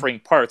in differing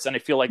parts. And I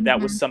feel like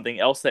that was something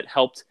else that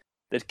helped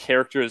the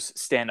characters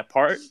stand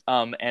apart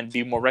and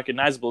be more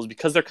recognizable, is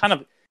because they're kind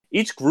of,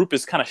 each group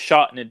is kind of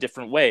shot in a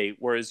different way.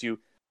 Whereas you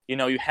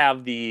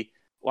have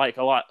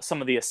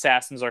some of the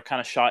assassins are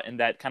kind of shot in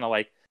that kind of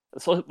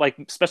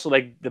especially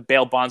like the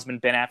bail bondsman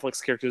Ben Affleck's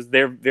characters,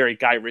 they're very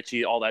Guy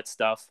Ritchie, all that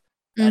stuff.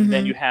 And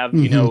then you have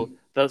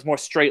those more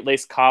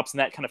straight-laced cops, and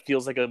that kind of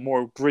feels like a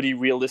more gritty,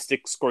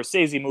 realistic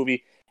Scorsese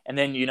movie. And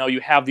then you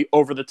have the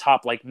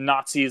over-the-top like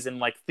Nazis and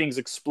like things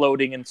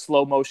exploding in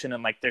slow motion,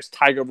 and like there's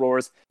tiger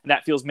roars, and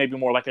that feels maybe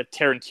more like a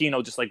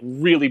Tarantino, just like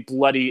really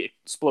bloody,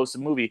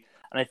 explosive movie.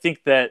 And I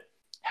think that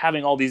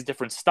having all these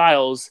different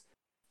styles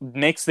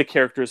makes the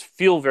characters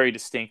feel very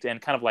distinct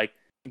and kind of like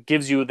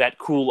gives you that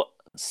cool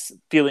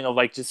feeling of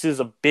like, this is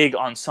a big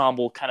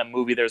ensemble kind of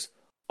movie. There's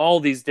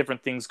all these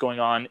different things going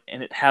on,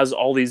 and it has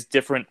all these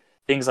different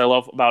things I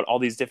love about all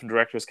these different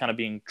directors kind of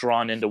being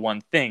drawn into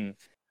one thing.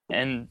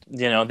 And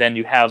then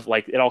you have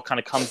like it all kind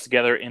of comes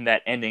together in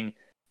that ending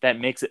that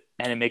makes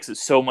it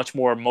so much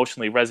more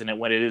emotionally resonant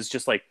when it is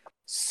just like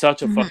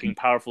such a fucking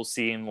powerful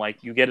scene.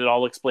 Like you get it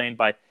all explained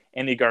by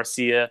Andy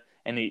Garcia,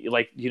 and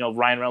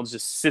Ryan Reynolds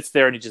just sits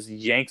there and he just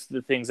yanks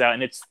the things out,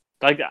 and it's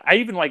like, I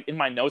even like in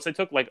my notes I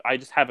took, like I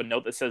just have a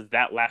note that says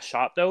that last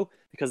shot though,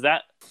 because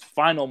that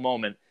final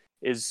moment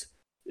is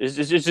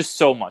just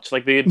so much.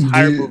 Like the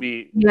entire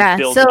movie. Yeah.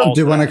 Builds So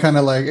do you want to kind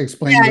of like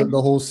explain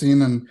the whole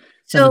scene and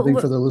kind of thing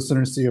for the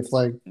listeners, see if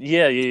like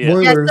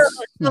spoilers.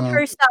 So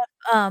first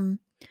off,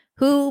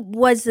 who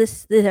was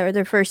this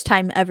their first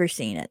time ever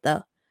seeing it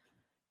though?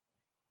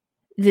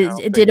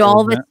 Did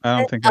all of it? I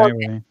don't think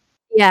anybody.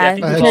 Yeah,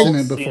 I had seen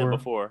it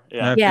before.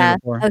 Yeah.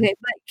 Okay,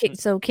 but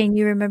so can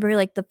you remember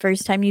like the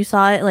first time you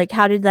saw it? Like,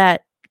 how did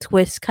that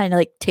twist kind of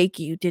like take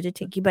you? Did it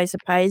take you by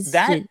surprise?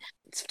 That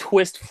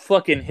twist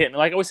fucking hit me.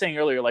 Like I was saying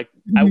earlier, like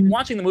I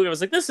watching the movie, I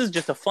was like, this is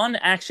just a fun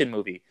action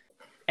movie.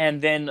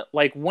 And then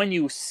like when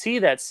you see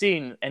that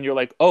scene and you're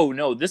like, oh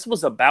no, this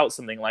was about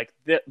something, like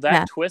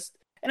that twist.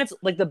 And it's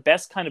like the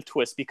best kind of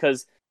twist,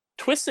 because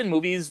twists in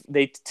movies,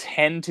 they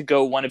tend to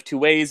go one of two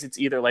ways. It's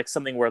either like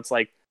something where it's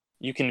like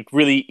you can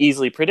really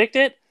easily predict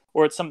it,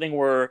 or it's something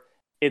where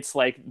it's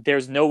like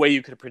there's no way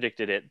you could have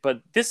predicted it.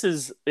 But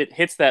it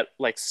hits that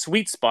like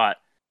sweet spot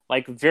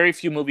like very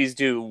few movies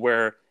do,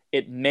 where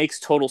it makes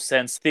total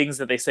sense. Things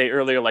that they say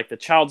earlier, like the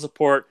child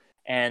support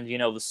and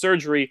the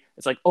surgery,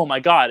 it's like, oh my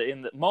god,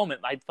 in the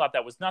moment I thought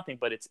that was nothing,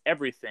 but it's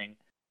everything.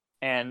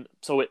 And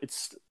so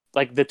it's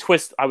like the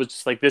twist, I was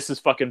just like, this is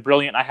fucking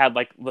brilliant. I had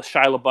like the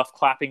Shia LaBeouf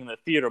clapping in the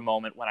theater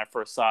moment when I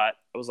first saw it.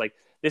 I was like,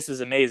 this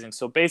is amazing.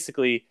 So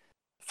basically,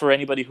 for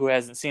anybody who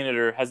hasn't seen it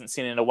or hasn't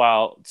seen it in a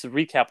while, to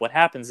recap what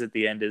happens at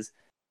the end is,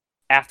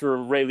 after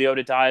Ray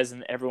Liotta dies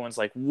and everyone's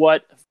like,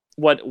 what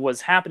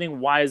was happening?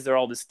 Why is there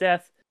all this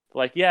death?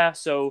 They're like, yeah,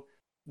 so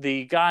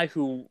the guy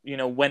who,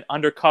 went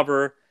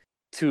undercover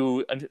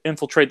to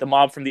infiltrate the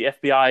mob from the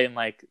FBI in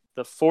like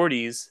the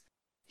 40s,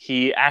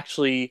 he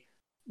actually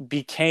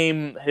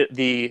became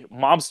the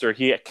mobster.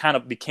 He kind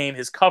of became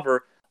his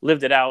cover,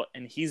 lived it out,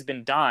 and he's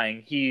been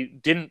dying. He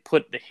didn't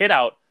put the hit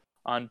out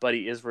on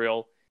Buddy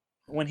Israel.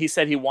 When he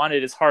said he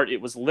wanted his heart,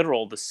 it was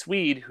literal. The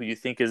Swede, who you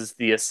think is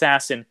the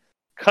assassin,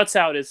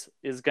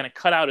 is going to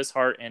cut out his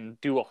heart and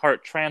do a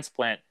heart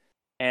transplant.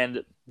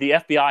 And the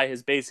FBI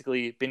has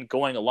basically been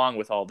going along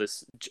with all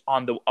this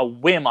on a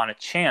whim, on a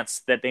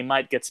chance that they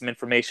might get some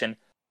information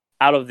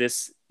out of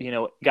this,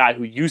 guy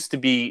who used to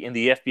be in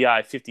the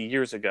FBI 50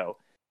 years ago.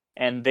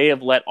 And they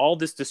have let all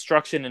this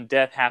destruction and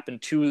death happen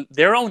to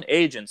their own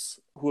agents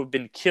who have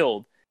been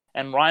killed.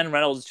 And Ryan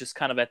Reynolds just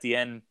kind of at the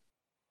end,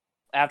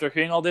 after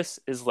hearing all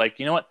this, is like,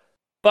 you know what?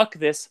 Fuck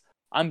this.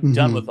 I'm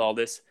done with all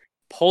this.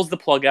 Pulls the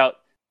plug out,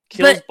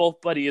 kills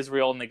both Buddy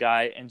Israel and the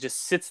guy, and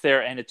just sits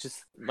there. And it's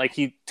just like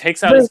he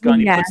takes out his gun,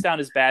 he puts down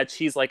his badge.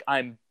 He's like,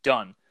 I'm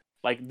done.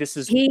 Like, this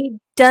is. He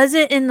does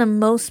it in the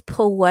most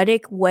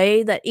poetic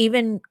way that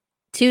even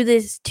to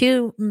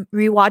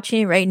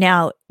rewatching it right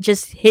now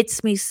just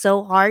hits me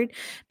so hard,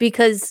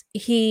 because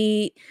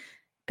he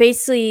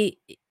basically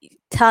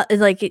has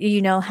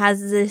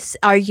this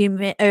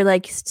argument, or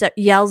like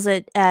yells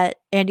at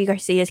Andy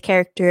Garcia's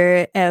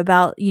character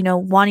about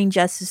wanting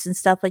justice and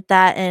stuff like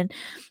that, and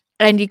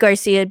Andy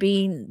Garcia,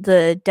 being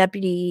the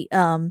deputy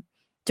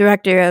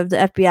director of the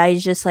FBI,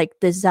 is just like,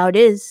 this is how it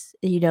is.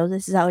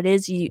 This is how it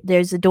is.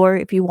 There's a door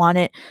if you want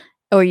it,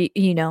 or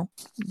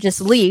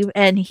just leave.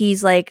 And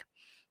he's like,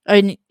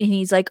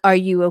 are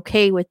you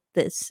okay with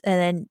this? And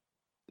then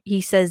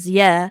he says,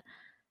 yeah.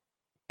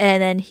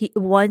 And then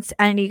once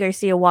Andy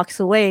Garcia walks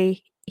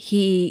away,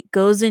 he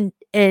goes in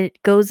and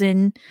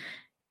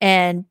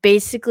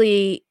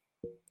basically,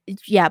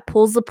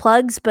 pulls the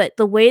plugs. But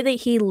the way that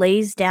he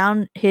lays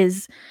down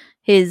his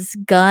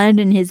gun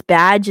and his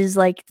badge is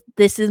like,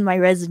 this is my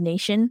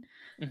resignation,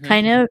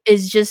 kind of,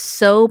 is just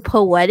so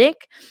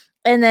poetic.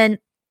 And then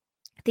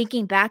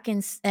thinking back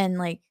and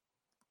like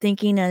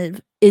thinking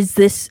of,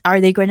 are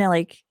they going to,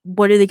 like,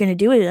 what are they going to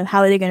do with him? How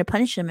are they going to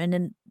punish him? And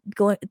then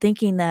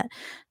thinking that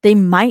they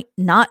might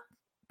not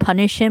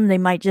punish him, they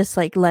might just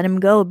like let him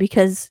go,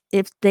 because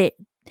if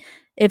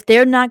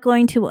they're not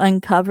going to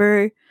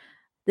uncover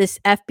this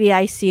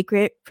FBI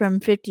secret from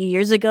 50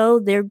 years ago,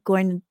 they're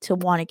going to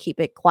want to keep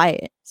it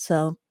quiet.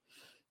 So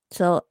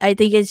I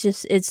think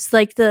it's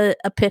like the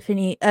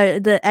epiphany,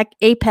 the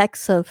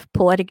apex of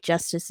poetic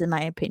justice, in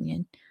my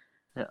opinion.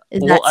 Yeah.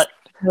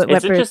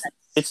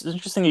 It's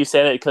interesting you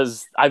say that,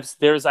 because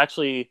there's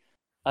actually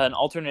an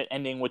alternate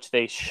ending which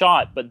they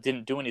shot but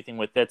didn't do anything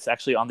with. That's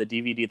actually on the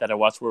DVD that I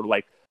watched, where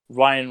like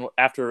Ryan,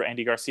 after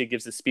Andy Garcia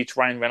gives the speech,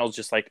 Ryan Reynolds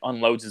just like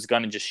unloads his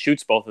gun and just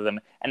shoots both of them,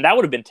 and that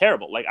would have been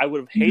terrible. Like, I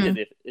would have hated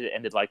if it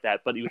ended like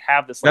that. But you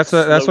have this. Like,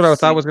 that's what I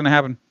thought was going to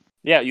happen.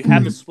 Yeah, you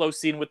have the slow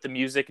scene with the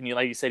music, and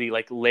like you said, he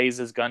like lays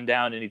his gun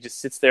down and he just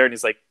sits there and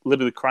he's like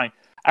literally crying.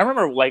 I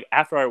remember like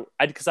after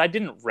because I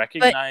didn't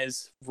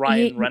recognize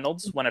Ryan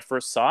Reynolds when I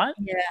first saw it.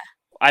 Yeah,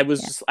 I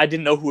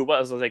didn't know who it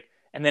was. I was like,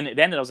 and then it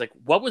ended. I was like,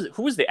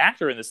 who was the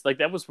actor in this? Like,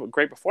 that was a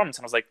great performance.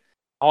 And I was like,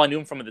 all I knew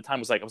him from at the time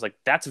was like,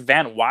 that's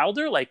Van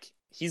Wilder. Like,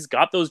 he's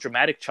got those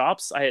dramatic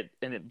chops. And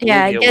it blew me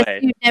I guess away.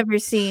 you've never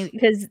seen,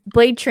 because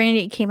Blade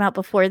Trinity came out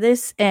before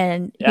this,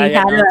 and he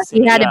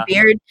had a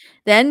beard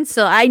then,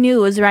 so I knew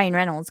it was Ryan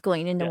Reynolds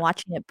going into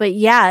watching it. But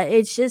yeah,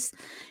 it's just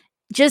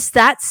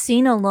that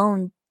scene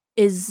alone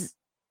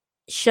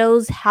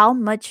shows how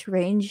much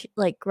range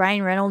like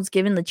Ryan Reynolds,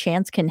 given the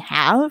chance, can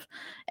have,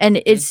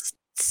 and it's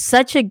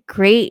such a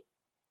great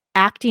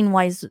acting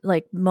wise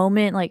like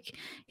moment. Like,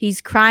 he's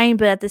crying,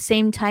 but at the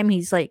same time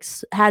he's like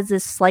has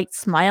this slight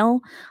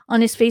smile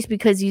on his face,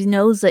 because he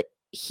knows that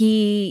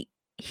he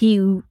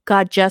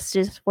got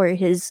justice for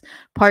his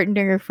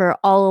partner, for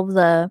all of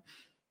the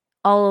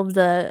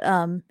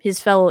his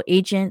fellow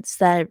agents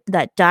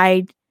that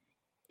died.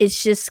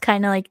 It's just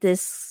kind of like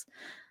this,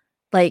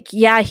 like,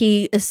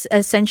 he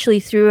essentially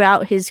threw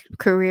out his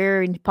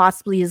career and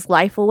possibly his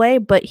life away,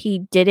 but he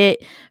did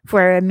it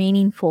for a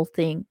meaningful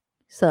thing.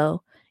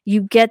 So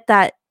you get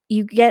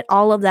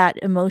all of that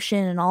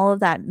emotion and all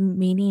of that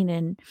meaning,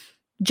 and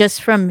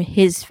just from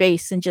his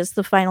face, and just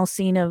the final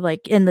scene of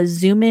like, in the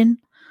zoom in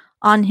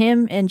on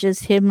him, and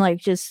just him like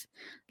just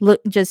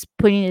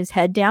putting his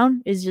head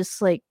down, is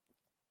just like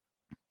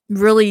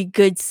really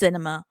good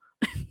cinema.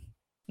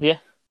 Yeah.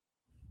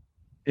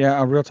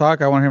 Yeah, real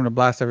talk. I want him to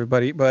blast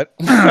everybody, but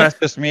that's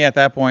just me at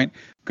that point.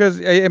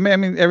 Because I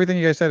mean, everything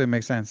you guys said, it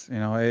makes sense.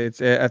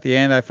 It's at the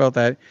end, I felt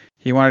that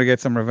he wanted to get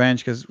some revenge,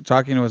 because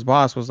talking to his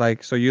boss was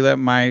like, "So you let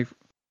my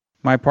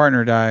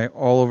partner die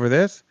all over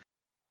this?"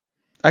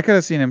 I could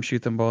have seen him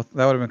shoot them both.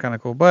 That would have been kind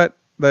of cool. But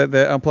the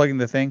unplugging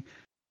the thing,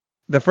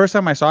 the first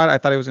time I saw it, I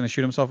thought he was going to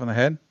shoot himself in the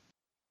head.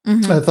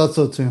 I thought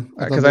so too.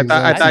 Because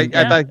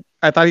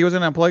I thought he was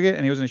going to unplug it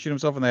and he was going to shoot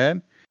himself in the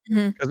head.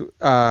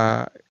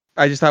 Because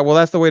I just thought, well,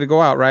 that's the way to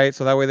go out, right?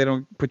 So that way they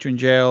don't put you in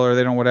jail, or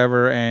they don't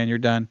whatever, and you're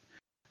done.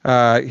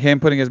 Him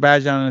putting his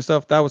badge down and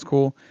stuff, that was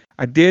cool.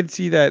 I did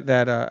see that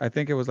I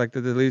think it was like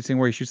the deleted scene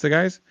where he shoots the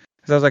guys.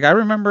 Because I was like, I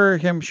remember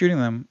him shooting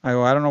them. I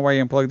don't know why he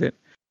unplugged it.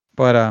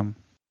 But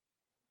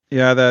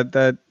yeah,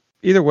 that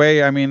either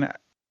way, I mean,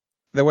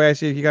 the way I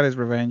see it, he got his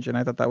revenge, and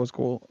I thought that was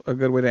cool. A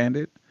good way to end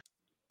it.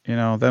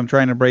 Them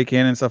trying to break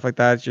in and stuff like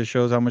that just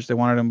shows how much they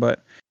wanted him.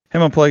 But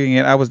him unplugging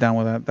it, I was down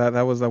with that.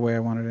 That was the way I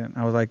wanted it.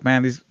 I was like,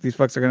 man, these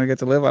fucks are gonna get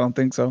to live. I don't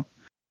think so.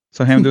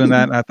 So him doing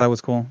that, I thought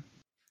was cool.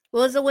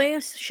 Well, it's a way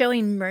of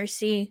showing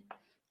mercy,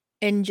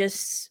 and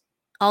just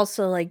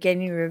also like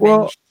getting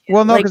revenge.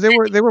 Well, no, like,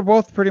 because they were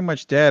both pretty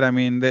much dead. I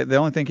mean, the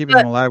only thing keeping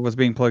them alive was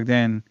being plugged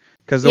in.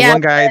 because the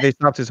one guy they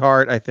stopped his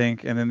heart, I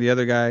think, and then the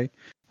other guy,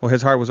 well,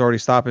 his heart was already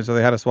stopping, so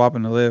they had to swap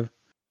him to live.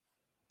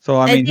 So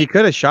I mean, he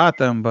could have shot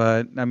them,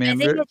 but I mean, I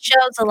think it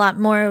shows a lot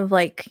more of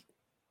like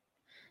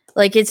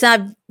it's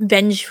not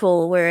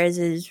vengeful, whereas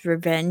it's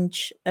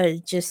revenge.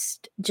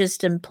 Just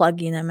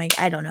unplugging them.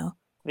 I don't know,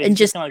 Yeah, and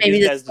just like, maybe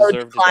these the guys slow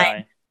deserve decline. to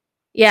die.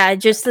 Yeah,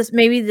 just this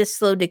maybe the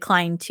slow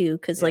decline too,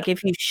 because like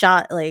if you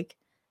shot like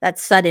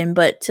that's sudden,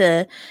 but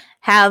to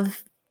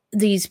have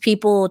these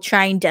people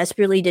trying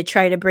desperately to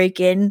try to break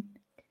in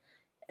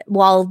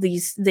while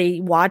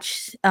they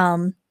watch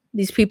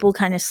these people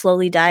kind of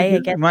slowly die. I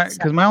guess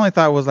because my only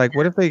thought was like,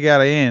 what if they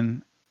got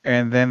in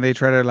and then they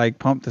try to like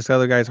pump this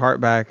other guy's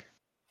heart back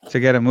to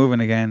get him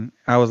moving again?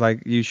 I was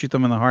like, you shoot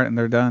them in the heart and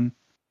they're done.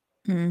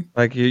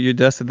 Like you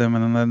dusted them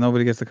and then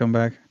nobody gets to come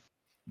back.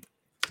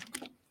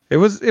 It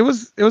was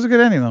a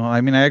good ending though.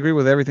 I mean, I agree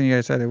with everything you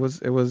guys said. It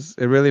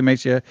really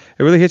makes you, it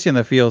really hits you in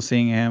the feel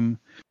seeing him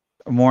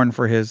mourn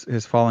for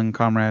his fallen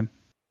comrade.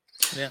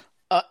 Yeah.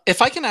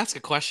 If I can ask a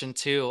question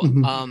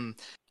too,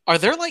 are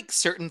there like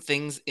certain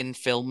things in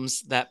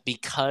films that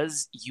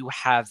because you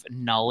have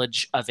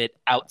knowledge of it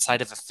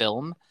outside of a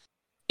film,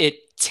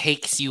 it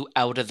takes you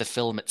out of the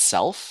film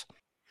itself?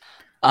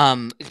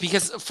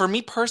 Because for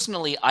me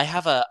personally, I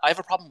have a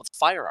problem with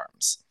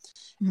firearms.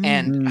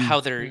 And how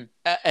they're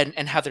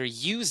and how they're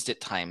used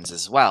at times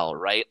as well,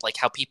 right? Like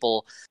how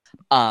people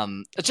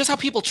just how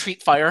people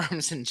treat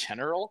firearms in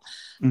general.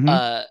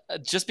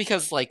 Just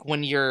because like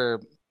when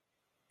you're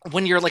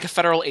like a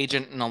federal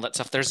agent and all that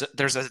stuff,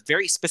 there's a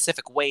very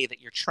specific way that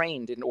you're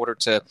trained in order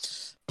to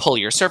pull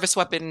your service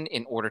weapon,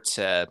 in order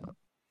to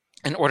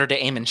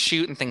aim and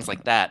shoot and things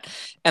like that.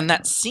 And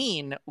that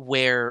scene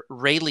where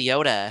Ray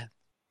Liotta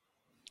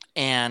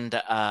and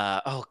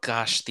oh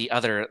gosh, the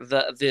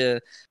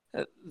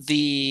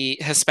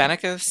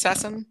Hispanic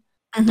assassin,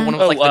 the one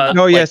with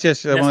like yes,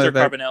 Nestor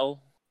Carbonell.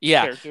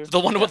 Yeah, character. The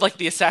one with like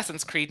the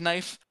Assassin's Creed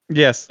knife.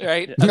 Yes.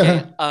 Right.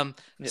 Okay.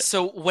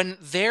 So when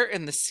they're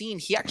in the scene,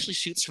 he actually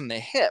shoots from the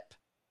hip,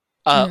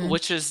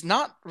 which is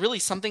not really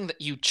something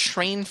that you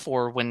train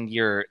for when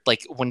you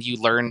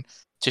learn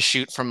to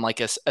shoot from like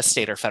a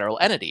state or federal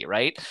entity,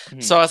 right?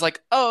 So I was like,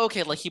 oh,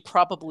 okay, like he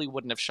probably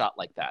wouldn't have shot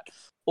like that,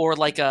 or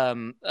like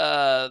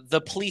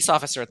the police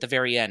officer at the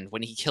very end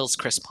when he kills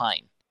Chris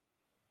Pine.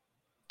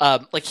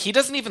 Like he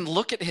doesn't even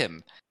look at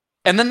him,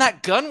 and then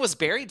that gun was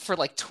buried for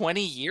like 20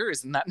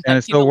 years, and that and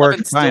it still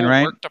worked fine,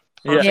 right? Worked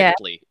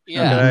perfectly.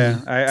 Yeah.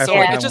 I so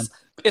like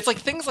it's like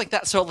things like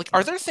that. So like,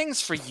 are there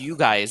things for you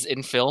guys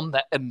in film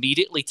that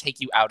immediately take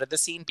you out of the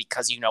scene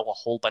because you know a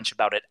whole bunch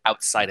about it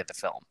outside of the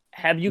film?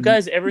 Have you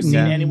guys ever seen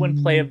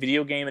anyone play a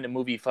video game in a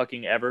movie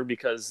fucking ever?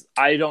 Because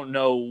I don't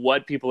know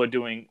what people are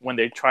doing when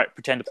they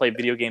pretend to play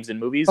video games in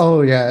movies.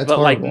 Oh yeah, it's but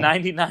horrible.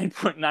 Like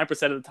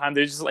 99.9% of the time,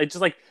 they're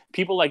just like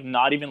people like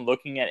not even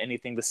looking at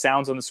anything. The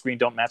sounds on the screen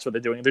don't match what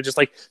they're doing. They're just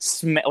like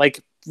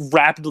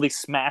rapidly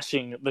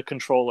smashing the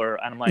controller,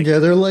 and I'm like, yeah,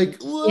 they're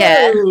like, whoa,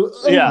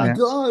 my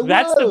god,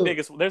 that's the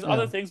biggest. There's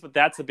other things, but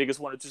that's the biggest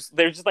one. It's just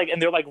they're just like, and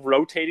they're like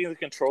rotating the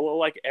controller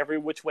like every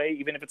which way,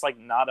 even if it's like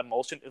not a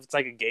motion, if it's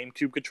like a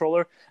GameCube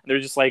controller. They're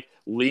just like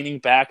leaning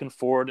back and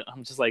forward.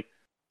 I'm just like,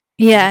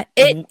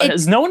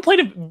 has no one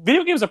played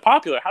video games are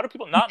popular? How do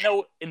people not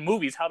know in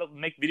movies how to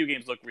make video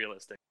games look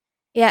realistic?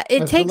 Yeah,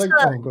 it takes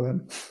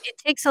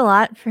a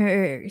lot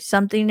for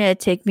something to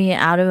take me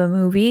out of a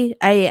movie.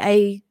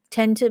 I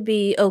tend to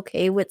be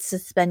okay with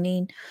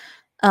suspending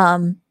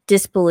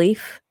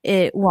disbelief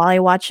while I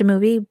watch a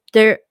movie.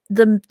 The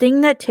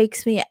thing that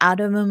takes me out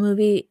of a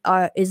movie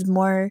is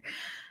more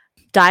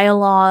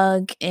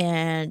dialogue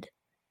and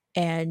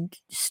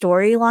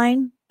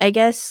storyline, I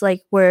guess,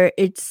 like where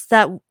it's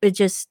that it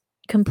just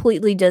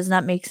completely does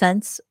not make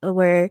sense,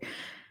 or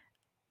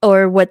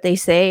what they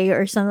say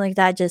or something like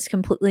that just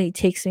completely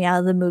takes me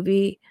out of the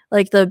movie.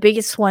 Like the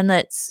biggest one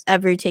that's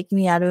ever taken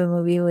me out of a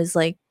movie was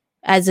like,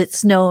 as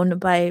it's known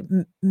by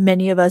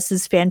many of us,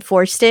 is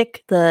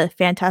Fantastic, the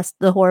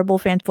horrible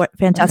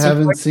Fantastic. I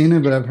haven't seen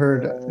it, but I've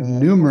heard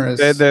numerous.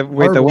 The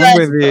one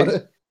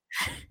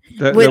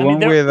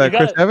with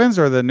Chris Evans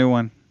or the new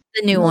one?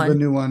 The new one. The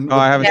new one. Oh,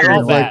 I haven't seen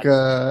it. Like,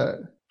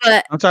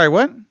 but I'm sorry,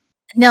 what?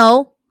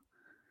 No.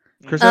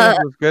 Chris Evans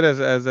was good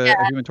as a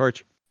Human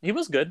Torch. He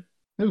was good.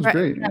 It was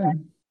great.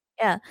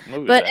 Yeah.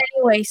 But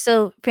anyway,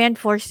 so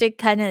Fantastic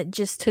kind of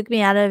just took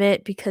me out of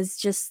it because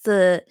just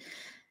the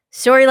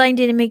storyline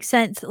didn't make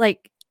sense.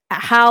 Like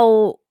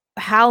how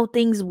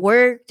things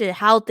worked and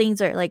how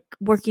things are like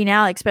working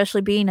out,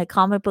 especially being a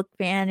comic book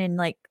fan and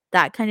like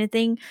that kind of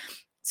thing.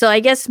 So I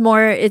guess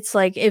more it's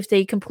like if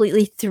they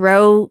completely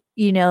throw,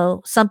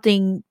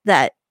 something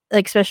that,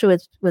 like, especially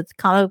with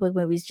comic book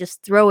movies,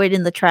 just throw it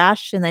in the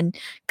trash and then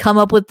come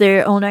up with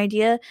their own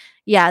idea.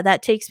 Yeah,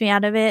 that takes me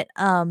out of it.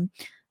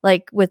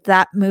 Like with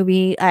that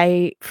movie,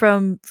 I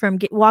from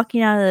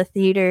walking out of the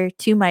theater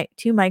to my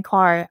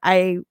car,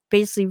 I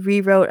basically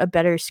rewrote a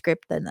better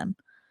script than them,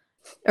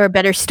 or a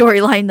better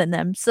storyline than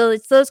them. So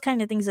it's those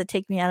kind of things that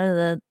take me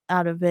out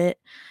of it.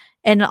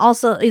 And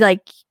also,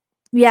 like,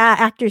 yeah,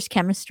 actors'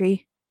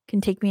 chemistry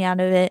can take me out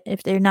of it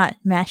if they're not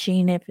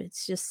mashing, if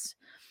it's just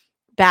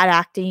bad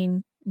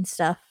acting and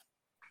stuff.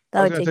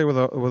 I was gonna say with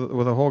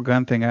the whole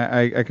gun thing,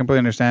 I completely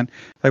understand.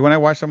 Like when I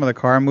watch some of the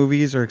car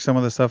movies or some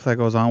of the stuff that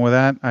goes on with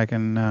that, I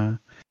can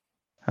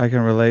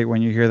relate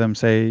when you hear them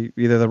say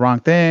either the wrong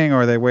thing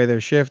or the way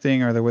they're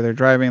shifting or the way they're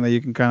driving, that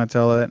you can kind of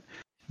tell that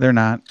they're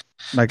not,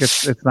 like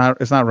it's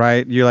not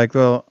right. You're like,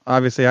 well,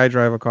 obviously I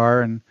drive a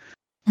car and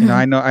you know,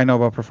 I know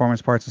about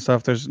performance parts and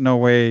stuff. There's no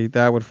way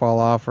that would fall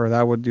off or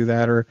that would do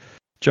that, or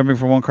jumping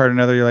from one car to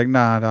another. You're like,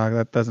 nah, dog,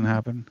 that doesn't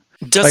happen.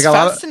 Does like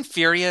Fast and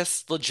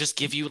Furious just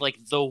give you like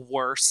the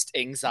worst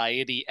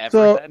anxiety ever?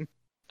 So,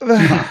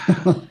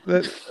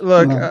 then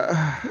look,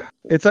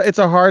 it's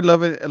a hard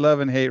love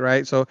and hate,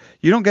 right? So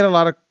you don't get a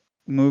lot of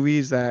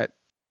movies that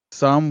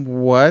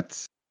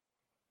somewhat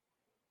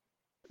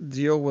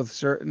deal with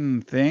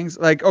certain things.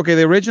 Like, okay,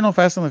 the original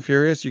Fast and the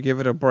Furious, you give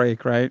it a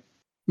break, right?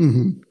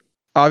 Mm-hmm.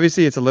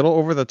 Obviously, it's a little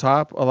over the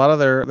top. A lot of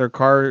their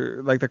car,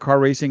 like the car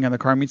racing and the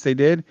car meets they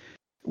did,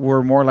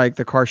 were more like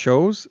the car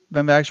shows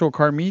than the actual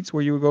car meets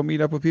where you would go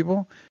meet up with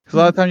people. Because a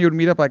lot of times you would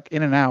meet up like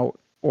in and out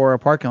or a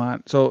parking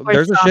lot. So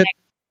there's a shit.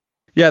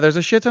 Yeah, there's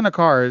a shit ton of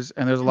cars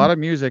and there's a lot of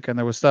music and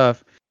there was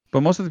stuff.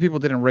 But most of the people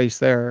didn't race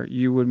there.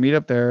 You would meet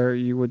up there,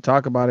 you would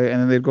talk about it,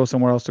 and then they'd go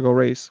somewhere else to go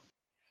race.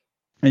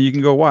 And you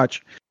can go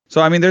watch.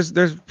 So I mean, there's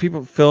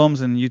people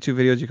films and YouTube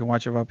videos you can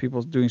watch about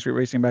people doing street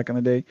racing back in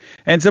the day,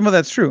 and some of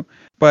that's true.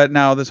 But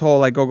now this whole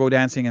like go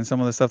dancing and some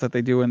of the stuff that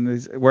they do in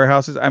these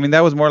warehouses, I mean, that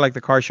was more like the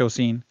car show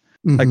scene,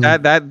 like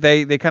that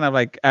they kind of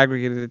like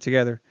aggregated it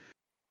together.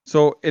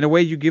 So in a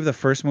way, you give the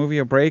first movie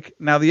a break.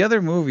 Now the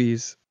other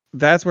movies,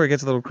 that's where it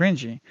gets a little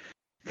cringy,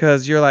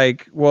 because you're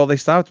like, well, they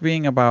stopped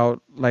being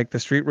about like the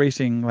street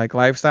racing like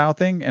lifestyle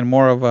thing and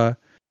more of a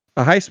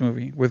heist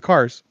movie with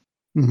cars.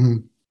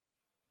 Mm-hmm.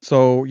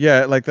 So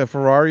yeah, like the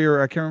Ferrari,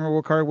 or I can't remember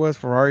what car it was,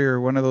 Ferrari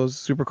or one of those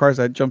supercars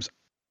that jumps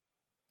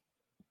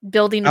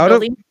building to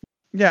building.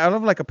 Out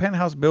of like a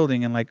penthouse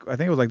building, and like I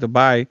think it was like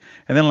Dubai,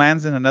 and then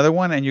lands in another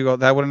one, and you go,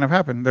 that wouldn't have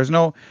happened. There's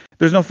no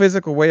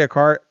physical way a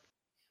car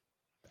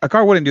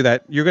wouldn't do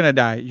that. You're gonna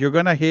die. You're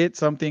gonna hit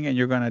something, and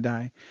you're gonna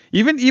die.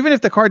 Even if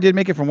the car did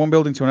make it from one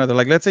building to another,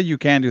 like let's say you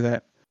can do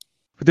that.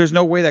 But there's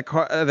no way that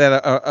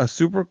a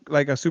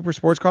super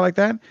sports car like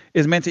that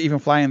is meant to even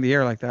fly in the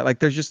air like that. Like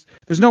there's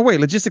no way.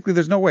 Logistically,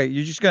 there's no way.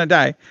 You're just gonna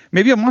die.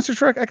 Maybe a monster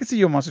truck. I could see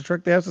you a monster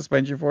truck. They have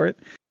suspension for it,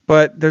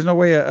 but there's no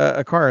way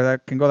a car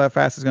that can go that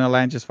fast is gonna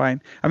land just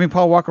fine. I mean,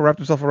 Paul Walker wrapped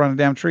himself around a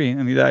damn tree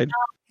and he died.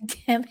 Oh,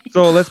 damn it.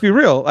 So let's be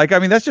real. Like I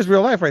mean, that's just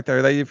real life right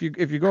there. Like if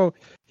you go,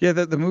 yeah,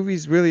 the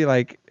movie's really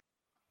like.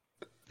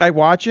 I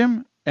watch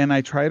him and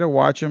I try to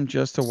watch him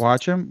just to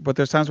watch him, but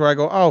there's times where I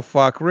go, oh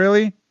fuck,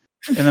 really?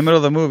 In the middle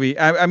of the movie.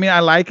 I mean,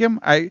 I like him.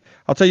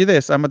 I'll tell you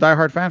this. I'm a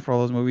diehard fan for all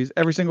those movies.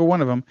 Every single one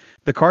of them.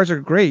 The cars are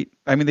great.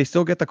 I mean, they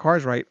still get the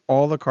cars right.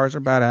 All the cars are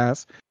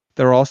badass.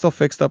 They're all still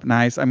fixed up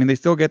nice. I mean, they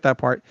still get that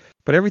part.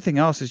 But everything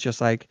else is just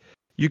like,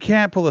 you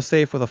can't pull a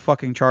safe with a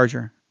fucking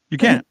Charger. You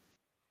can't.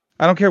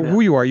 I don't care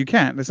who you are. You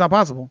can't. It's not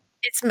possible.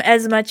 It's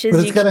as much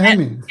as you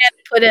can't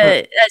put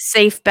a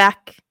safe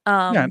back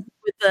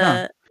with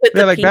the...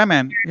 Yeah, like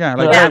Batman. Yeah,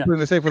 like putting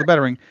the safe with a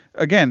battering.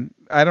 Again,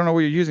 I don't know what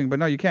you're using, but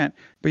no, you can't.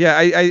 But yeah,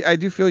 I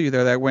do feel you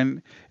there. That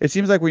when it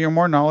seems like when you're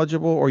more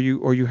knowledgeable or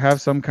you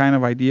have some kind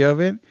of idea of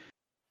it,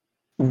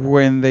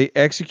 when they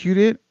execute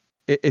it,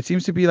 it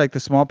seems to be like the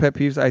small pet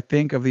peeves I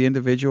think of the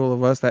individual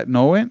of us that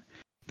know it,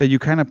 that you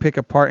kind of pick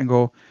apart and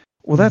go,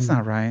 well, that's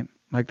not right.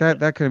 Like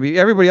that could be.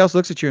 Everybody else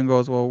looks at you and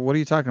goes, well, what are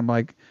you talking about?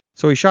 Like,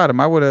 so he shot him.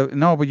 I would have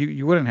no, but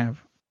you wouldn't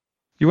have.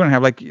 You wouldn't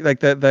have like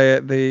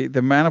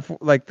the manifold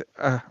like.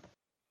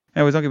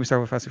 Anyways, don't get me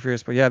started with Fast and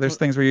Furious, but yeah, there's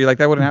things where you're like,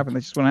 that wouldn't happen.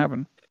 That just wouldn't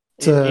happen.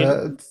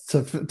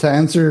 To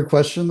answer your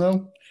question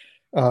though,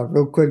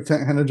 real quick,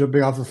 kind of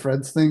jumping off of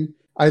Fred's thing,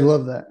 I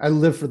love that. I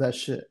live for that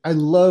shit. I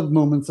love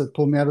moments that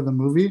pull me out of the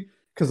movie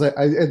because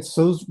it's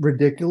so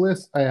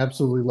ridiculous. I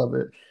absolutely love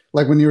it.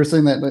 Like when you were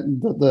saying that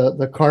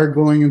the car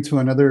going into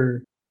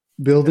another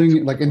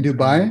building, like in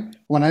Dubai.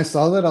 When I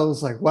saw that, I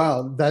was like,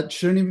 wow, that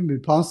shouldn't even be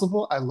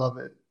possible. I love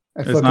it.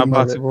 I it's not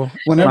possible.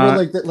 Whenever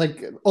like that,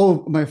 like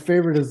my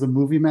favorite is the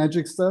movie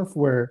magic stuff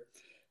where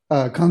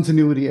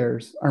continuity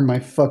errors are my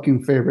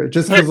fucking favorite.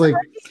 Just because like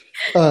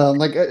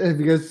have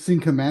you guys seen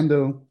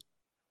Commando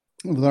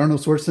with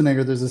Arnold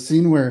Schwarzenegger? There's a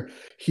scene where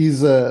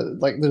he's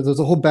like there's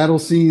a whole battle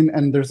scene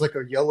and there's like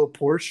a yellow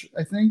Porsche,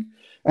 I think,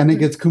 and it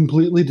gets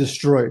completely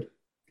destroyed.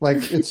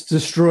 Like it's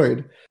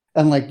destroyed.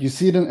 And like you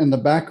see it in the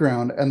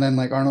background, and then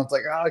like Arnold's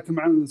like, come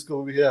on, let's go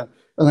over here.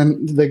 And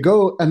then they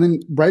go, and then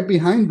right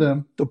behind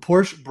them, the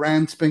Porsche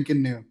brand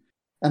spanking new.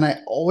 And I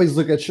always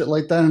look at shit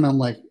like that, and I'm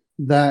like,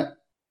 that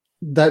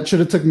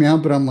should have took me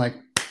out, but I'm like,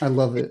 I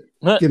love it.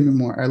 Give me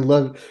more. I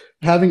love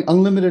having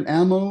unlimited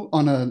ammo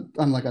on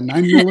like a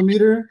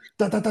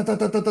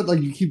 9mm.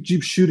 Like you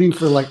keep shooting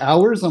for like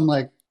hours. I'm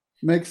like,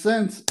 makes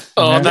sense.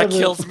 Oh, that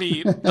kills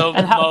me the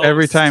most.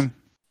 Every time.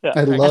 Yeah.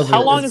 I love it.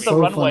 How long is the so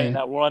runway funny. in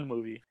that one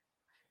movie?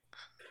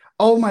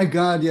 Oh my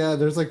god, yeah.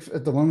 There's like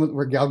the one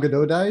where Gal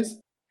Gadot dies.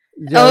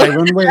 Yeah,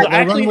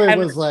 the runway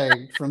was like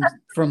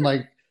from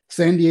like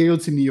San Diego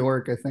to New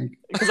York, I think.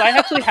 Because I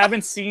actually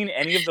haven't seen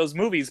any of those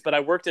movies, but I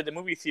worked at the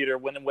movie theater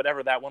when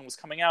whatever that one was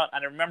coming out,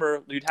 and I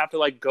remember you'd have to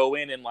like go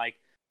in and like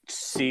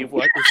see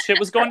what shit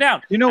was going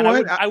down. You know and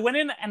what? I went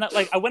in and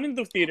I went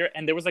into the theater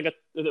and there was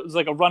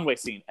like a runway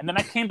scene, and then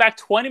I came back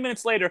 20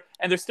 minutes later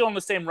and they're still on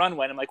the same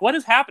runway, and I'm like, what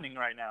is happening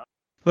right now?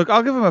 Look,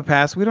 I'll give them a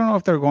pass. We don't know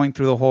if they're going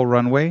through the whole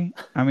runway.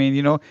 I mean,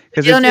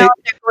 because you don't know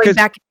if they're going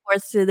back and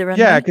forth through the runway.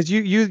 Yeah, because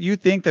you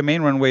think the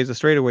main runway is a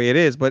straightaway. It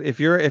is, but if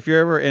you're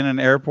ever in an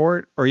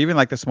airport or even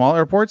like the small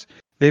airports,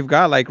 they've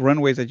got like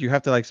runways that you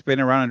have to like spin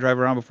around and drive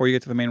around before you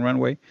get to the main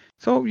runway.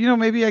 So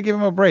maybe I give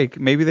them a break.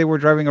 Maybe they were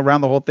driving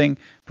around the whole thing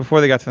before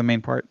they got to the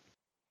main part.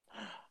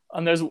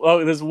 And there's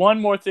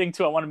one more thing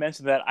too I want to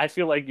mention that I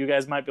feel like you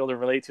guys might be able to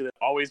relate to that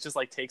always just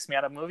like takes me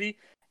out of a movie,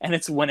 and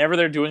it's whenever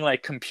they're doing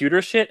like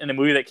computer shit in a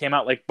movie that came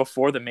out like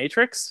before The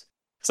Matrix.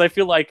 So I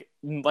feel like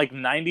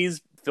 90s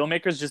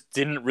filmmakers just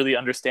didn't really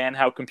understand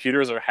how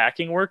computers or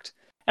hacking worked.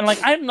 And like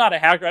I'm not a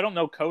hacker, I don't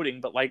know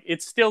coding, but like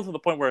it's still to the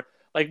point where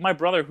like my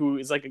brother who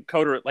is like a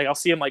coder, like I'll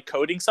see him like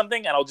coding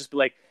something and I'll just be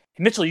like,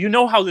 hey, Mitchell, you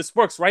know how this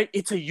works, right?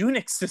 It's a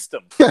Unix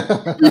system.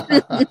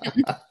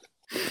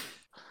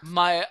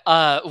 My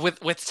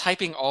with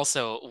typing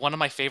also, one of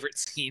my favorite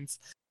scenes.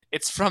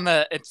 It's from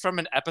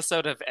an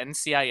episode of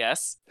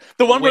NCIS.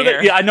 The one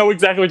where I know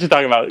exactly what you're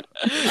talking about.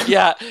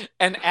 Yeah,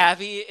 and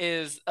Abby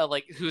is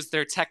who's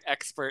their tech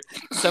expert.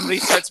 Somebody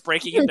starts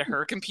breaking into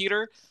her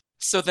computer,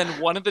 so then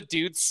one of the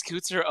dudes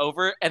scoots her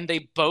over, and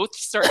they both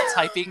start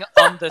typing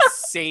on the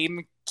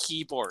same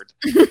keyboard.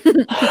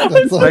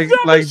 That's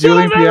like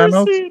Julian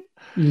Pianos.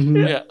 Mm-hmm.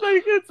 Yeah,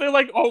 they're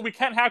like, oh, we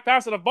can't hack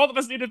past it. Both of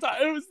us need to type.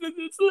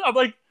 I'm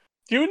like,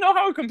 do you know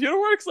how a computer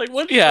works? Like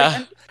what? Yeah,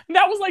 and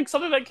that was like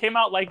something that came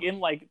out like in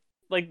like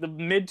the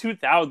mid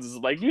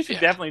 2000s. Like you should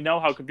definitely know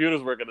how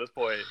computers work at this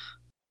point.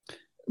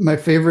 My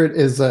favorite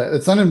is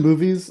it's not in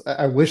movies.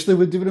 I wish they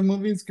would do it in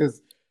movies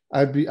because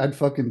I'd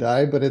fucking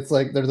die. But it's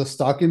like they're the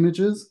stock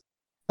images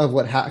of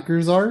what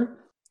hackers are,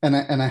 and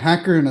a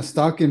hacker in a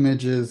stock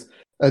image is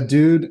a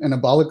dude in a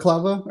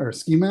balaclava or a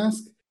ski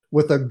mask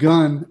with a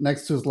gun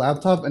next to his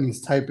laptop, and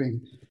he's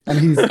typing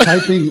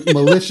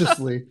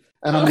maliciously.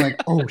 And I'm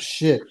like, oh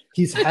shit,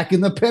 he's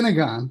hacking the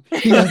Pentagon.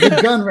 He has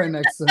a gun right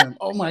next to him.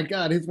 Oh my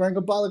god, he's wearing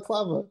a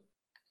balaclava.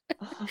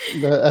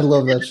 I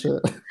love that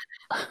shit.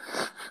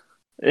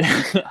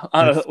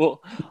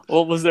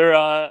 Well, was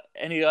there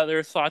any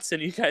other thoughts that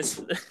you guys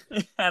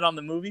had on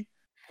the movie?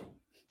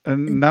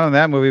 Not on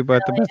that movie,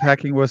 but the best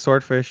hacking was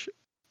Swordfish.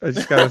 I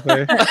just gotta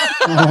say.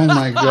 Oh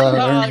my god,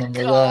 I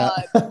remember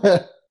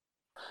that.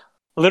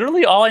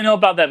 Literally, all I know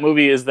about that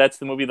movie is that's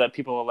the movie that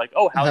people are like,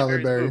 "Oh, Halle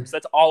Berry's boobs."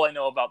 That's all I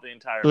know about the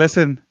entire.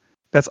 Listen, movie.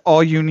 That's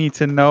all you need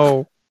to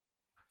know.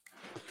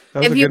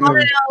 If you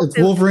want to know, it's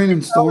Wolverine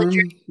and Storm.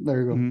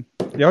 There you go.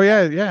 Mm-hmm. Oh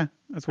yeah.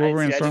 That's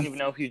Wolverine and Storm. I didn't even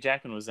know Hugh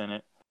Jackman was in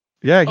it.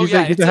 Yeah, he's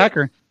a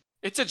hacker.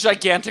 It's a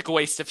gigantic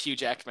waste of Hugh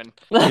Jackman.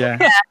 Yeah.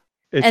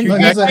 It's Hugh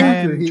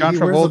Jackman, John he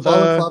wears a Travolta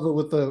balaclava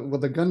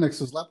with a gun next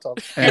to his laptop.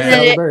 And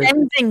it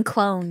ends in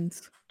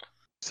clones.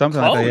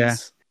 Something like that, yeah.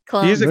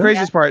 Clones. Here's the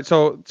craziest part.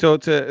 So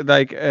to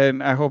like,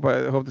 and I hope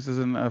this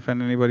doesn't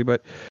offend anybody,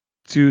 but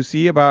to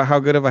see about how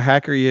good of a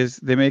hacker he is,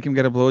 they make him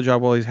get a blowjob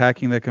while he's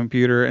hacking the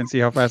computer and see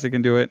how fast he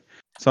can do it.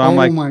 So I'm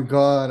like, oh my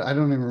god, I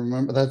don't even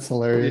remember. That's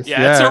hilarious.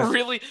 Yeah,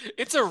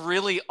 it's a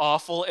really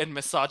awful and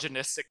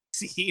misogynistic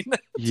scene.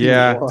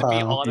 Yeah, to be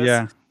honest.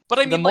 Yeah. But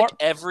I mean,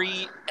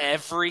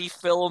 every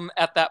film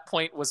at that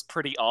point was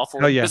pretty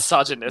awful and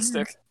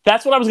misogynistic.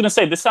 That's what I was gonna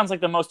say. This sounds like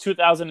the most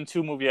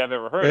 2002 movie I've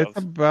ever heard of. It's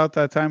about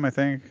that time, I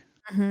think.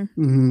 Mm-hmm.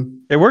 Mm-hmm.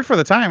 It worked for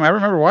the time. I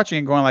remember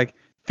watching it, going like,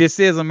 "This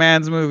is a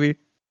man's movie."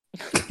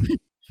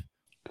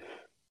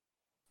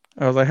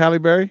 I was like, Halle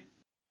Berry,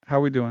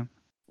 how we doing?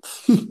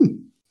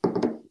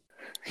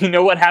 You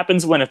know what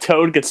happens when a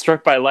toad gets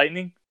struck by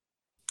lightning?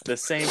 The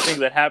same thing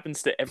that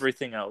happens to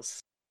everything else.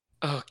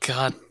 Oh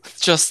god,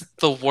 just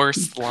the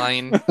worst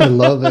line. I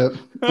love it.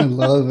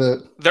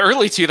 The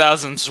early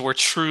 2000s were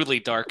truly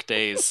dark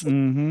days.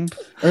 Mm-hmm.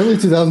 Early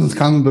 2000s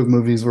comic book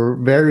movies were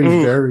very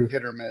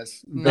hit or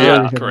miss.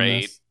 Not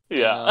great.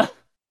 Yeah.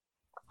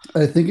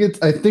 I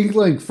think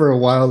like for a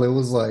while it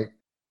was like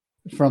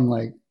from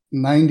like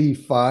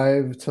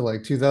 95 to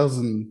like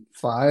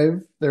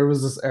 2005 there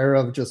was this era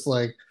of just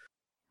like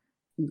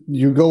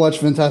you go watch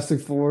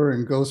Fantastic Four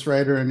and Ghost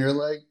Rider and you're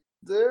like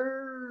they're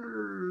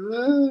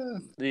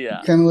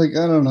kind of like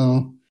I don't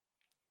know.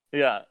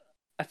 Yeah.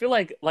 I feel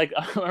like I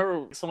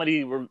remember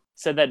somebody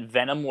said that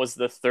Venom was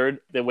the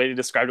way they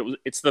described it was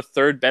it's the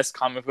third best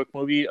comic book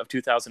movie of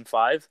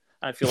 2005.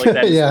 I feel like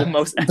that is the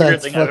most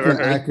accurate thing I've ever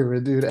heard.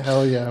 Accurate, dude.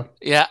 Hell yeah.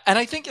 Yeah, and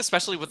I think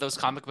especially with those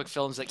comic book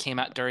films that came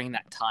out during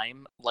that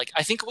time, like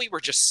I think we were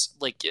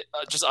just like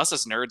just us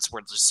as nerds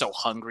were just so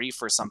hungry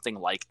for something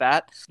like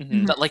that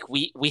that like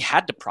we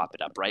had to prop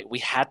it up, right? We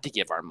had to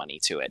give our money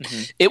to it.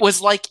 Mm-hmm. It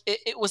was like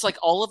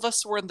all of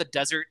us were in the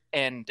desert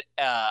and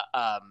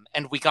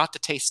we got to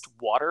taste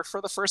water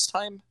for the first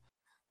time.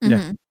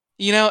 Yeah.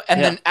 You know,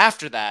 and then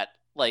after that,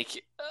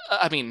 like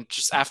I mean,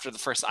 just after the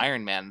first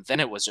Iron Man, then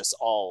it was just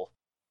all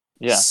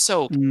Yeah.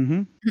 So,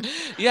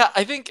 yeah,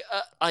 I think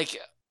like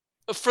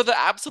for the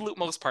absolute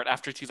most part,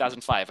 after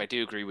 2005, I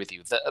do agree with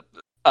you.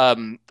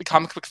 The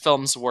comic book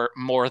films were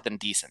more than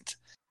decent.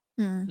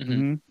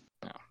 Mm.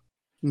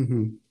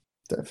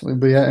 Definitely.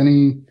 But yeah,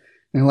 any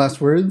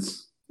last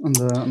words on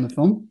the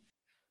film?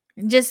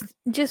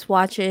 Just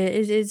watch it.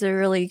 It is a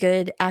really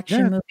good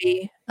action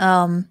movie.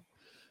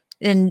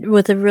 And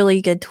with a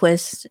really good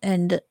twist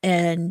and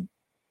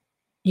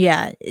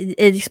yeah,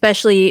 it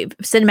especially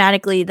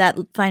cinematically that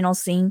final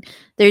scene.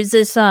 There's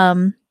this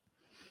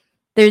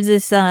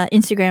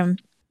Instagram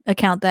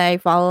account that I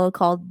follow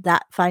called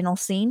That Final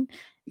Scene,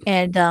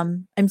 and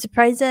I'm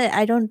surprised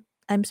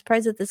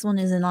that this one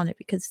isn't on it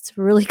because it's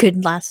a really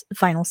good last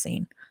final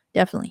scene.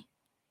 Definitely.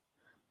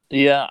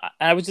 Yeah,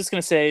 I was just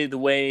gonna say the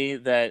way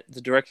that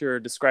the director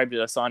described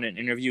it, I saw in an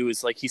interview,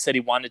 is like he said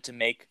he wanted to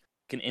make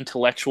an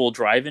intellectual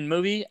drive-in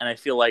movie, and I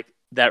feel like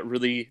that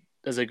really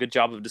does a good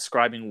job of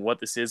describing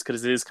what this is,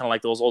 because it is kind of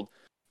like those old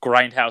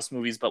grindhouse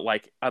movies, but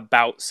like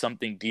about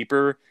something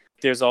deeper.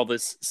 There's all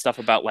this stuff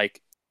about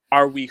like,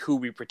 are we who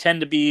we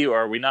pretend to be, or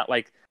are we not?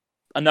 Like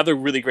another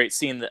really great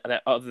scene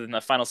that other than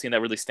the final scene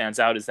that really stands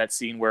out is that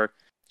scene where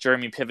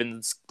Jeremy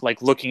Piven's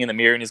like looking in the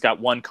mirror and he's got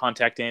one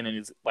contact in and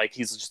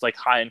he's just like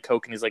high in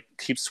coke and he's like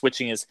keeps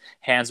switching his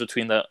hands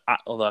between the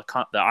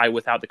eye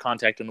without the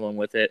contact and the one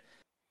with it.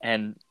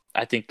 And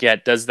I think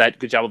it does that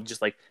good job of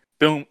just like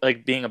boom,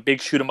 like being a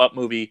big shoot 'em up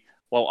movie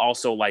while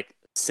also like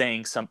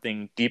saying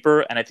something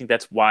deeper. And I think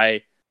that's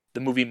why the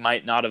movie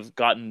might not have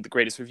gotten the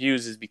greatest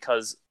reviews, is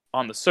because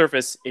on the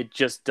surface it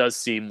just does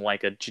seem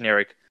like a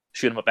generic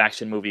shoot 'em up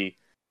action movie.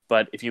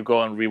 But if you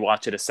go and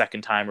rewatch it a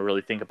second time or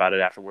really think about it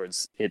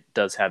afterwards, it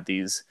does have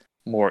these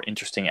more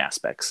interesting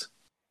aspects.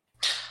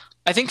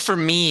 I think for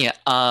me,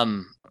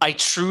 I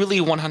truly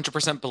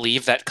 100%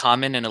 believe that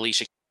Common and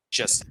Alicia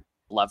just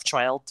love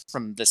child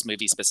from this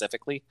movie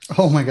specifically.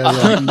 Oh my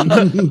god!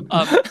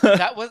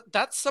 Yeah.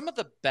 That's some of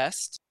the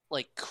best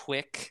like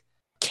quick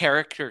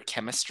character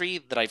chemistry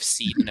that I've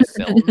seen in a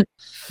film.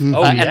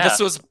 And this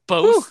was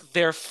both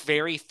their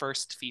very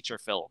first feature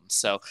film,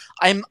 so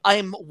I'm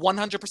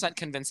 100%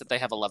 convinced that they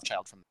have a love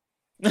child from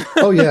them.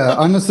 Oh yeah,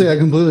 honestly, I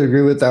completely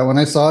agree with that. When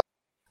I saw it,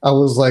 I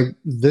was like,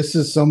 "This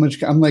is so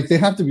much." I'm like, they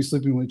have to be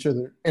sleeping with each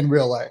other in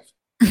real life.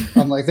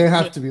 I'm like, they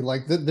have to be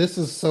like, this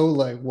is so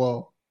like,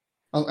 whoa.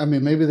 I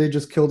mean, maybe they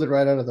just killed it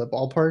right out of the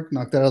ballpark,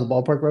 knocked it out of the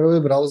ballpark right away.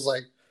 But I was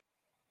like,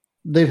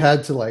 they've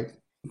had to like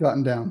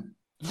gotten down.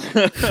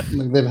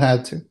 Like, they've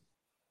had to.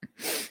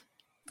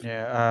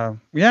 Yeah.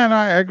 No,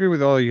 I agree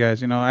with all of you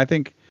guys. You know, I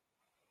think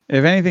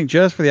if anything,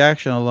 just for the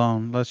action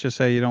alone, let's just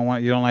say you don't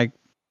like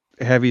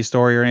heavy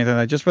story or anything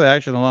like that. Just for the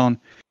action alone,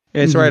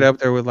 it's right up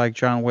there with like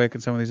John Wick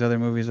and some of these other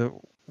movies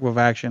with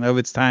action of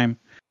its time.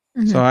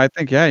 So I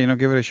think, yeah,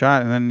 give it a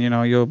shot, and then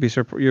you'll be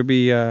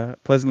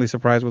pleasantly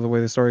surprised with the way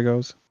the story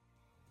goes.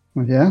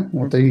 Well, yeah.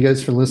 Well, thank you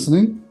guys for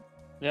listening.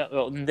 Yeah.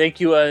 Well, and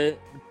thank you,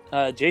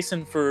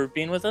 Jason, for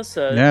being with us.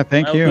 Yeah,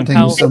 thank you. Thank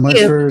you so much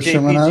for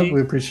showing up. We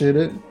appreciate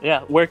it.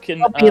 Yeah. Where can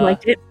hope you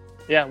liked it.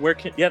 Yeah.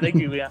 Thank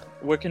you. Yeah.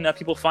 Where can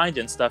people find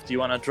you and stuff? Do you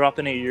want to drop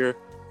any of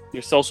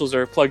your socials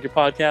or plug your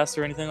podcast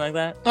or anything like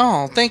that?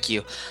 Oh, thank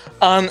you.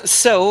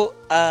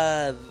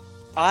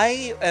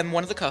 I am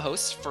one of the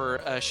co-hosts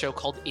for a show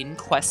called In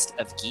Quest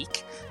of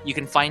Geek. You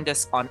can find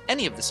us on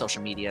any of the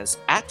social medias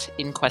at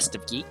In Quest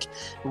of Geek.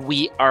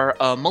 We are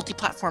a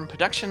multi-platform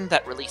production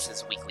that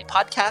releases weekly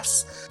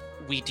podcasts.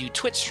 We do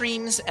Twitch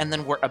streams, and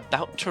then we're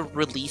about to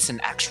release an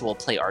actual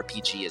play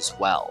RPG as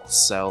well.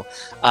 So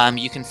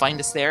you can find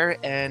us there,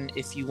 and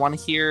if you want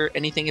to hear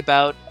anything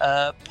about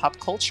pop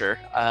culture,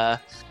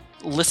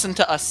 listen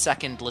to us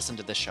second, listen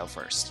to this show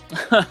first.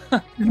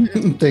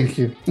 Thank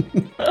you.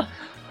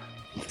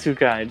 Too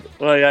kind.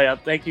 Well, yeah.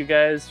 Thank you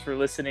guys for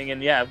listening,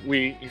 and yeah,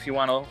 if you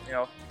want to,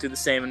 do the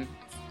same and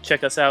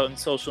check us out on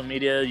social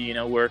media,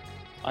 we're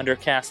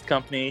Undercast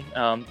Company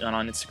on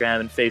Instagram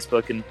and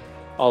Facebook and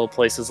all the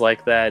places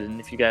like that. And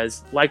if you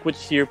guys like what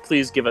you hear,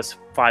 please give us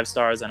 5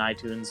 stars on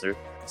iTunes or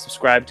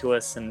subscribe to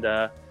us and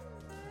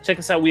check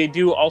us out. We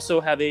do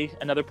also have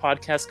another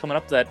podcast coming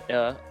up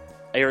that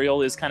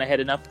Ariel is kind of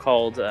heading up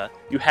called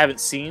You Haven't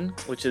Seen,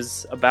 which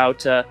is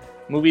about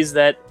movies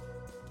that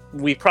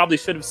we probably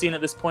should have seen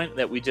at this point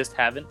that we just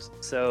haven't.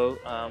 So,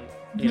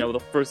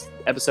 the first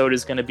episode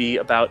is going to be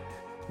about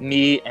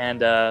me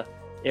and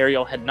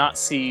Ariel had not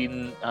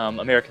seen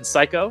American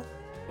Psycho,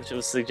 which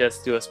was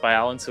suggested to us by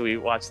Alan, so we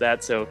watched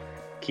that. So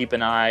keep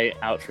an eye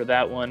out for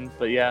that one.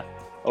 But yeah,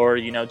 or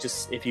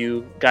just if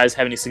you guys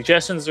have any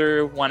suggestions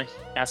or want to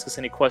ask us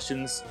any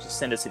questions, just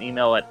send us an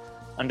email at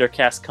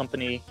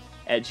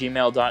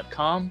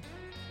undercastcompany@gmail.com.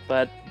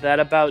 But that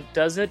about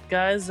does it,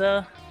 guys.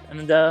 I'll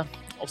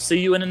see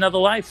you in another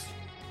life.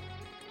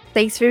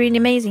 Thanks for being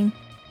amazing.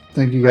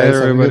 Thank you guys. Bye,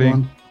 everybody. Have a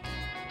good one.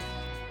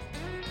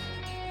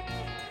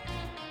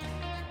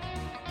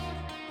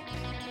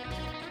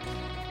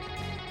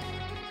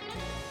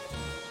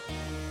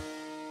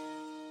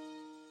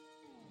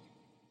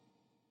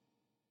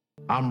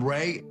 I'm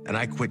Ray, and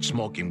I quit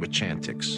smoking with Chantix.